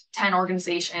least 10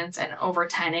 organizations and over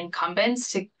 10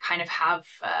 incumbents to kind of have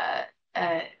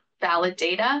valid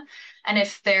data. And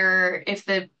if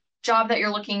the job that you're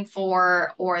looking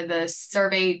for or the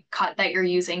survey cut that you're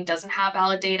using doesn't have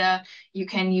valid data, you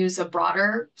can use a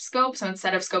broader scope. So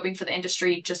instead of scoping for the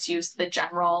industry, just use the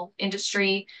general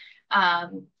industry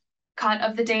cut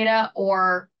of the data,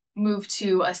 or move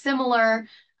to a similar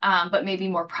but maybe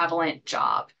more prevalent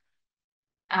job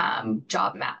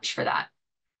match for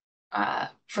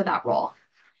that role.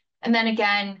 And then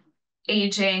again,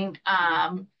 aging,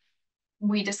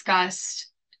 we discussed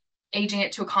aging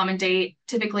it to a common date.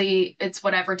 Typically, it's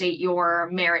whatever date your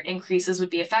merit increases would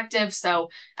be effective. So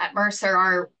at Mercer,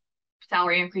 our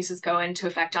salary increases go into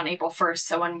effect on April 1st.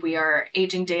 So when we are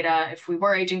aging data, if we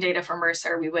were aging data for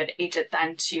Mercer, we would age it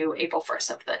then to April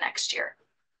 1st of the next year.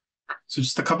 So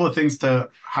just a couple of things to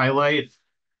highlight.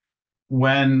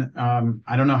 When,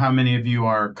 I don't know how many of you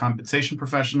are compensation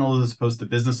professionals as opposed to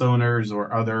business owners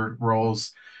or other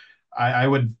roles. I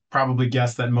would probably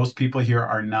guess that most people here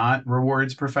are not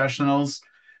rewards professionals.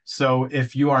 So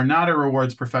if you are not a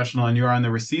rewards professional and you're on the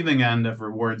receiving end of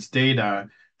rewards data,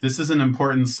 this is an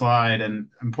important slide and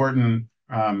important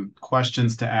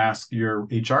questions to ask your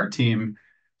HR team,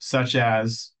 such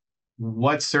as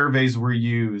what surveys were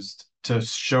used to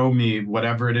show me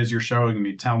whatever it is you're showing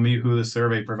me. Tell me who the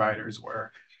survey providers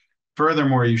were.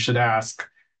 Furthermore, you should ask,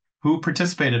 who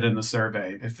participated in the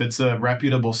survey? If it's a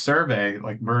reputable survey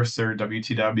like Mercer,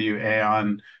 WTW,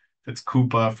 Aon, if it's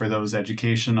Coupa for those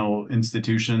educational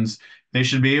institutions, they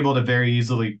should be able to very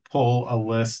easily pull a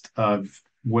list of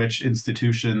which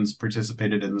institutions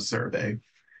participated in the survey.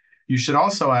 You should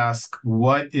also ask,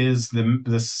 what is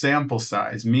the sample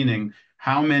size, meaning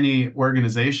how many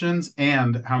organizations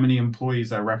and how many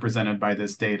employees are represented by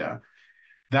this data?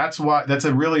 That's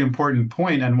a really important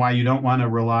point, and why you don't want to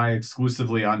rely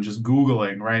exclusively on just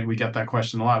Googling, right? We get that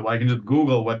question a lot. Well, I can just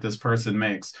Google what this person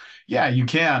makes. Yeah, you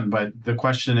can, but the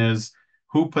question is,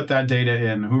 who put that data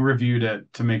in? Who reviewed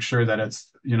it to make sure that it's,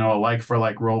 a like for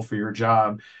like role for your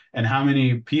job? And how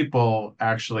many people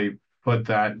actually put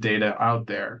that data out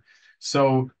there?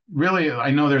 So really, I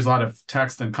know there's a lot of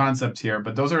text and concepts here,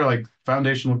 but those are like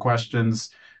foundational questions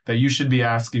that you should be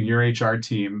asking your HR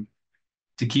team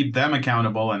to keep them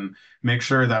accountable and make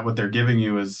sure that what they're giving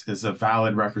you is a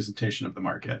valid representation of the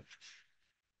market.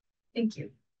 Thank you.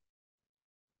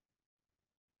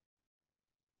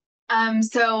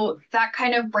 So that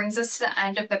kind of brings us to the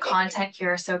end of the content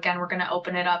here. So again, we're going to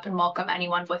open it up and welcome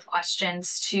anyone with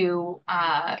questions to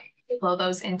flow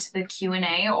those into the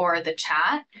Q&A or the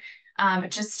chat.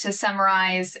 Just to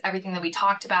summarize everything that we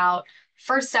talked about,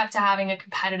 first step to having a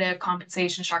competitive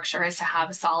compensation structure is to have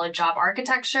a solid job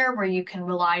architecture where you can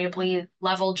reliably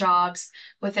level jobs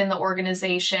within the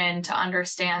organization to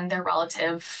understand their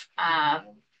relative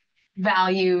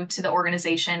value to the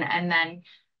organization, and then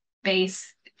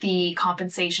base the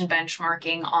compensation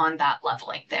benchmarking on that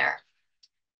leveling there.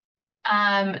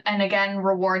 And again,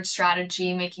 reward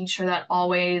strategy, making sure that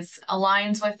always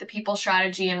aligns with the people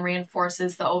strategy and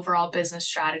reinforces the overall business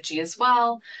strategy as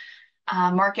well.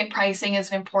 Market pricing is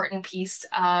an important piece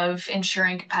of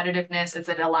ensuring competitiveness, as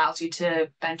it allows you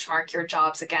to benchmark your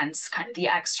jobs against kind of the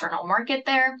external market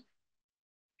there.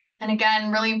 And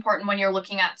again, really important when you're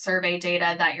looking at survey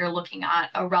data that you're looking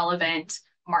at a relevant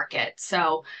market.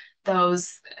 So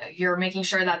you're making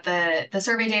sure that the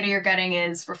survey data you're getting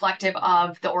is reflective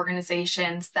of the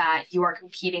organizations that you are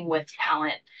competing with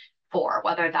talent for,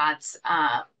 whether that's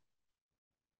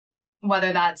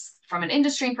from an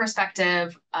industry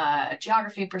perspective, a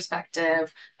geography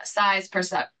perspective, a size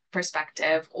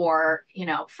perspective, or,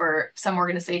 for some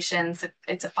organizations,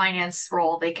 it's a finance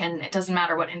role. It doesn't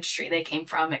matter what industry they came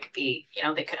from. It could be,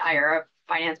 they could hire a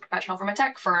finance professional from a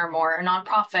tech firm or a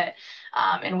nonprofit,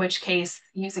 in which case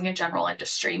using a general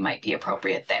industry might be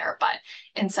appropriate there. But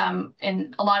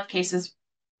in a lot of cases,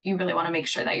 you really want to make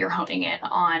sure that you're honing in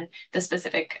on the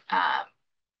specific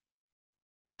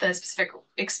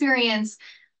experience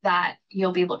that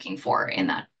you'll be looking for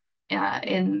in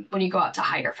when you go out to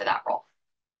hire for that role.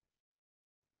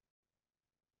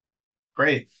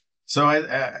 Great. So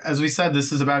as we said,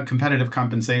 this is about competitive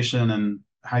compensation, and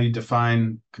how you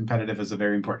define competitive is a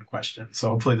very important question. So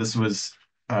hopefully this was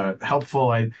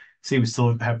helpful. I see we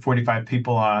still have 45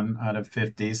 people on out of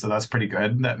 50, so that's pretty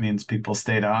good. That means people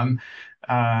stayed on.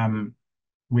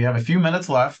 We have a few minutes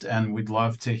left, and we'd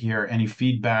love to hear any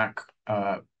feedback.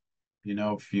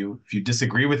 If you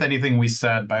disagree with anything we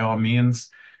said, by all means,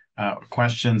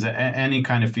 questions, any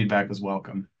kind of feedback is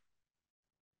welcome.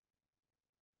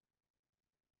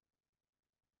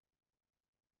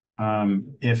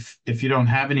 If you don't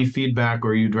have any feedback,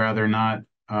 or you'd rather not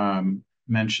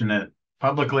mention it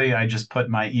publicly, I just put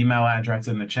my email address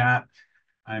in the chat.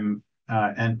 And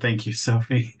thank you,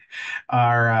 Sophie.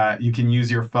 You can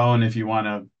use your phone if you want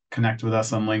to connect with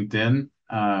us on LinkedIn.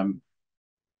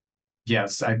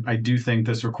 Yes, I do think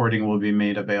this recording will be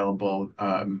made available.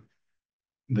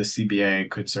 The CBA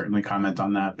could certainly comment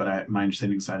on that, but my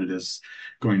understanding is that it is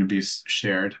going to be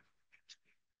shared.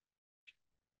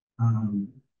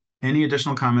 Any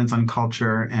additional comments on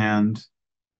culture and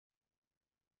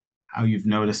how you've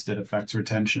noticed it affects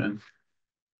retention?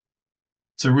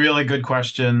 It's a really good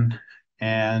question,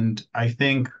 and I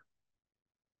think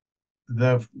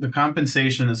the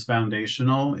compensation is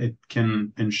foundational. It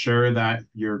can ensure that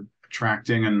you're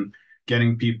attracting and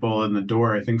getting people in the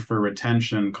door. I think for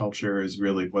retention, culture is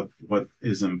really what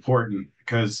is important,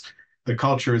 because the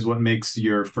culture is what makes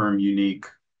your firm unique.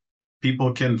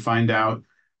 People can find out,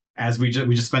 as we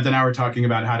just spent an hour talking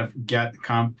about how to get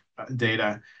comp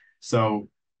data. So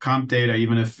comp data,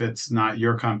 even if it's not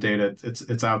your comp data,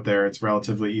 it's out there. It's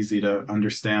relatively easy to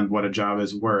understand what a job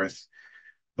is worth.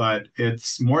 But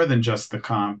it's more than just the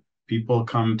comp. People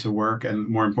come to work, and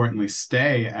more importantly,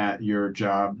 stay at your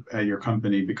job, at your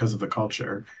company, because of the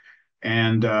culture.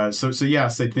 And so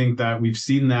yes, I think that we've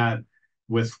seen that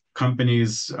with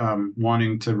companies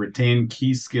wanting to retain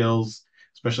key skills,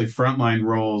 especially frontline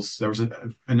roles. There was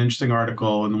an interesting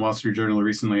article in the Wall Street Journal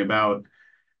recently about,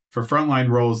 for frontline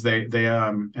roles, they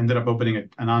ended up opening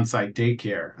an on-site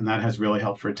daycare, and that has really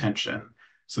helped retention.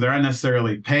 So they're not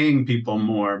necessarily paying people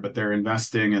more, but they're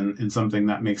investing in something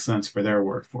that makes sense for their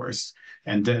workforce.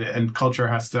 And culture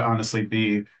has to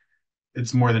honestly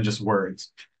it's more than just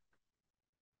words.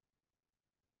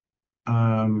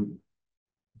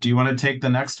 Do you want to take the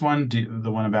next one? The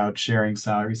one about sharing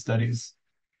salary studies?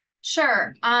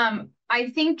 Sure.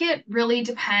 I think it really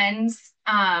depends.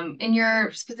 In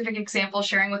your specific example,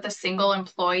 sharing with a single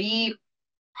employee,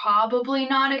 probably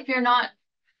not if you're not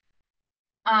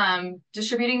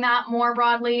distributing that more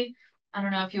broadly. I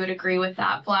don't know if you would agree with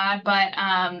that, Vlad, but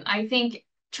I think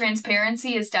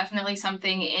transparency is definitely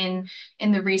something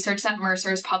in the research that Mercer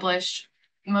has published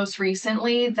most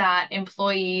recently that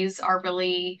employees are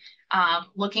really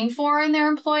looking for in their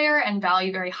employer and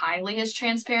value very highly, is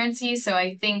transparency. So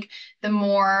I think the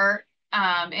more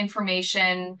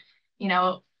information,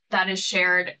 that is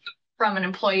shared from an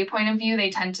employee point of view, they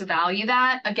tend to value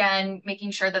that. Again,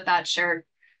 making sure that that's shared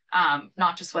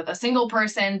not just with a single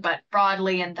person, but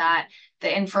broadly, and that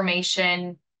the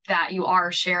information that you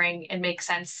are sharing, it makes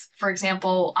sense. For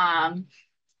example,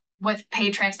 with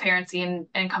pay transparency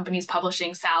and companies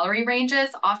publishing salary ranges,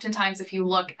 oftentimes if you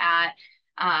look at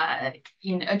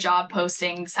a job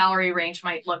posting, salary range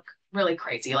might look really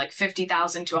crazy, like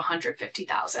 50,000 to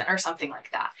 150,000 or something like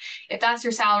that. If that's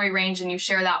your salary range and you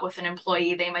share that with an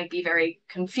employee, they might be very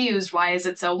confused. Why is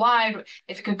it so wide?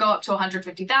 If it could go up to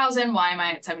 150,000, why am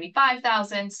I at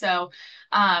 75,000? So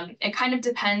it kind of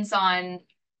depends on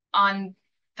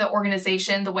the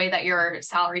organization, the way that your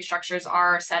salary structures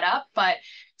are set up, but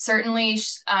certainly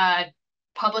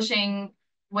publishing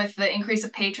with the increase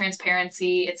of pay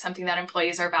transparency, it's something that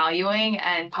employees are valuing,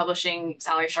 and publishing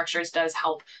salary structures does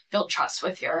help build trust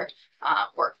with your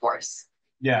workforce.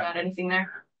 Yeah. Got anything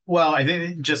there? Well, I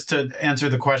think just to answer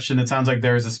the question, it sounds like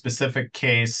there is a specific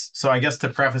case. So I guess to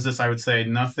preface this, I would say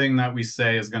nothing that we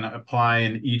say is going to apply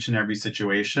in each and every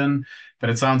situation. But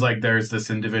it sounds like there's this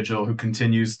individual who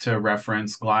continues to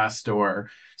reference Glassdoor.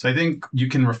 So I think you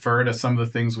can refer to some of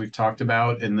the things we've talked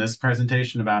about in this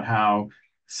presentation about how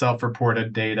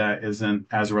self-reported data isn't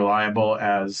as reliable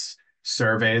as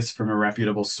surveys from a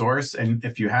reputable source. And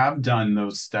if you have done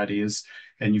those studies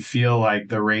and you feel like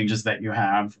the ranges that you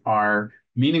have are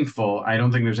meaningful, I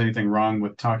don't think there's anything wrong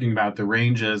with talking about the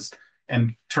ranges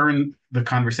and turn the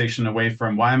conversation away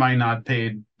from why am I not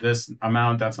paid this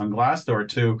amount that's on Glassdoor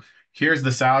to here's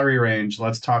the salary range.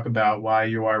 Let's talk about why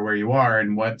you are where you are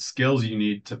and what skills you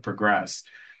need to progress.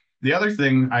 The other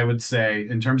thing I would say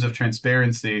in terms of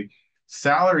transparency,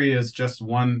 salary is just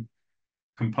one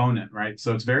component, right?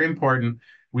 So it's very important.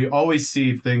 We always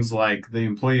see things like the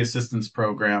employee assistance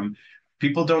program.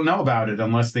 People don't know about it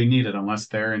unless they need it, unless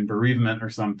they're in bereavement or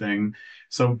something.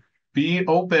 So be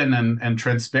open and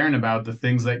transparent about the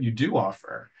things that you do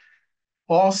offer.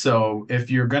 Also, if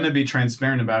you're going to be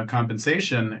transparent about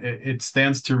compensation, it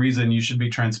stands to reason you should be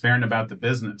transparent about the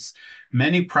business.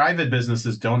 Many private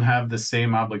businesses don't have the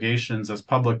same obligations as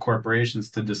public corporations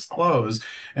to disclose,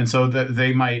 and so that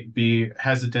they might be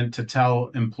hesitant to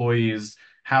tell employees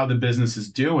how the business is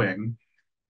doing.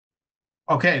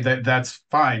 Okay, that's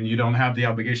fine. You don't have the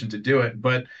obligation to do it,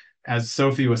 but as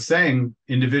Sophie was saying,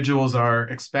 individuals are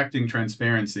expecting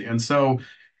transparency, and so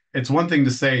it's one thing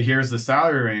to say, here's the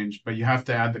salary range, but you have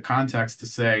to add the context to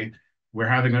say,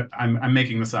 I'm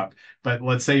making this up, but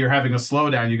let's say you're having a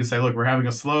slowdown. You can say, look, we're having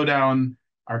a slowdown.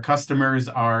 Our customers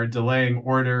are delaying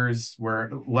orders where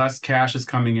less cash is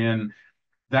coming in.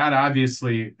 That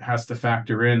obviously has to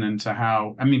factor into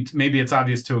how, I mean, maybe it's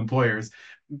obvious to employers,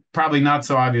 probably not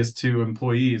so obvious to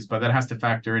employees, but that has to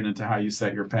factor into how you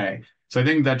set your pay. So I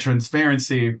think that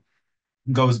transparency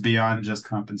goes beyond just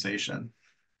compensation.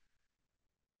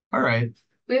 All right.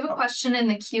 We have a question in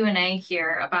the Q&A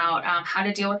here about how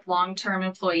to deal with long-term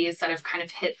employees that have kind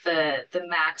of hit the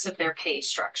max of their pay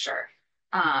structure.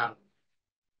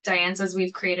 Diane says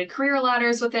we've created career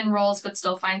ladders within roles, but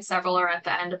still find several are at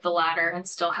the end of the ladder and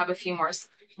still have a few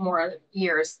more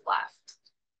years left.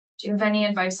 Do you have any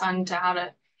advice on how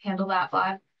to handle that,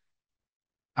 Vlad?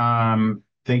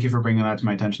 Thank you for bringing that to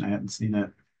my attention. I hadn't seen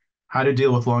it. How to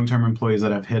deal with long-term employees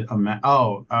that have hit a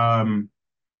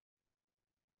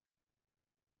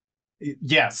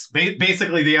yes.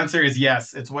 Basically, the answer is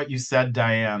yes. It's what you said,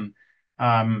 Diane.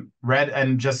 Red,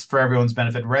 and just for everyone's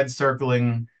benefit, red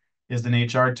circling is an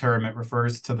HR term. It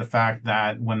refers to the fact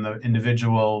that when the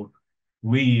individual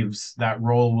leaves, that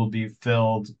role will be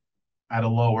filled at a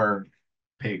lower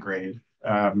pay grade.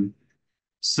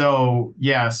 So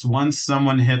yes, once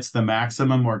someone hits the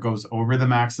maximum or goes over the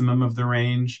maximum of the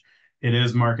range, it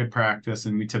is market practice,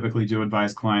 and we typically do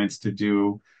advise clients to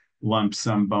do lump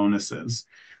sum bonuses.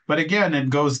 But again,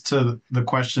 it goes to the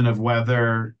question of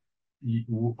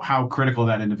how critical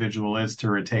that individual is to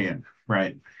retain,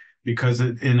 right? Because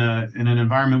in an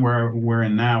environment where we're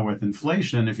in now with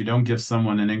inflation, if you don't give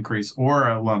someone an increase or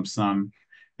a lump sum,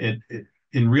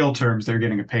 in real terms, they're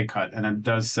getting a pay cut. And it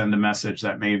does send a message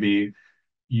that maybe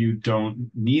you don't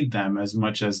need them as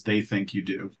much as they think you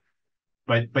do.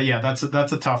 But yeah, that's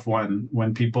a tough one.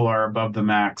 When people are above the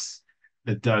max,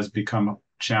 it does become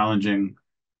challenging.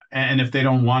 And if they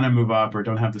don't want to move up or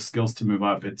don't have the skills to move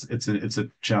up, it's a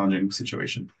challenging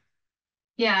situation.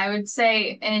 Yeah, I would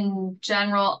say in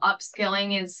general,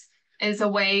 upskilling is a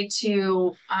way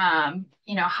to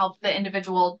help the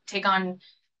individual take on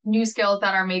new skills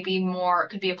that are maybe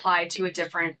could be applied to a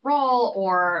different role,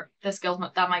 or the skills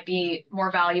that might be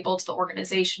more valuable to the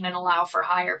organization and allow for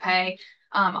higher pay.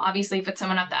 Obviously, if it's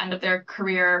someone at the end of their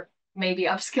career, maybe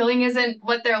upskilling isn't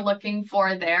what they're looking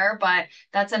for there, but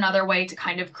that's another way to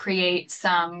kind of create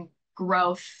some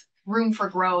growth room for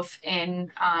growth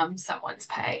in someone's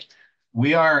pay.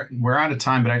 We're out of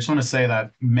time, but I just want to say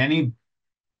that many,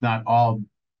 not all,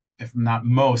 if not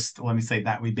most, let me say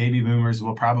that baby boomers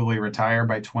will probably retire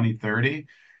by 2030.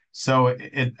 So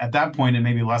at that point, it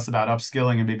may be less about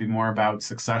upskilling and maybe more about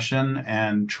succession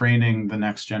and training the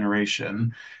next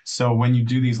generation. So when you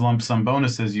do these lump sum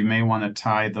bonuses, you may want to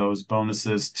tie those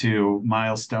bonuses to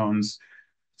milestones,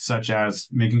 such as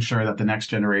making sure that the next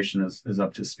generation is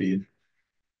up to speed.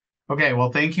 Okay,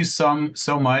 well, thank you so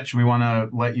much. We want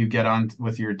to let you get on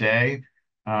with your day.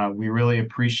 We really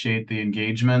appreciate the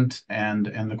engagement and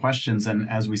the questions. And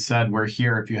as we said, we're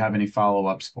here if you have any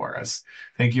follow-ups for us.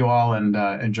 Thank you all, and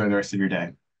enjoy the rest of your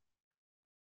day.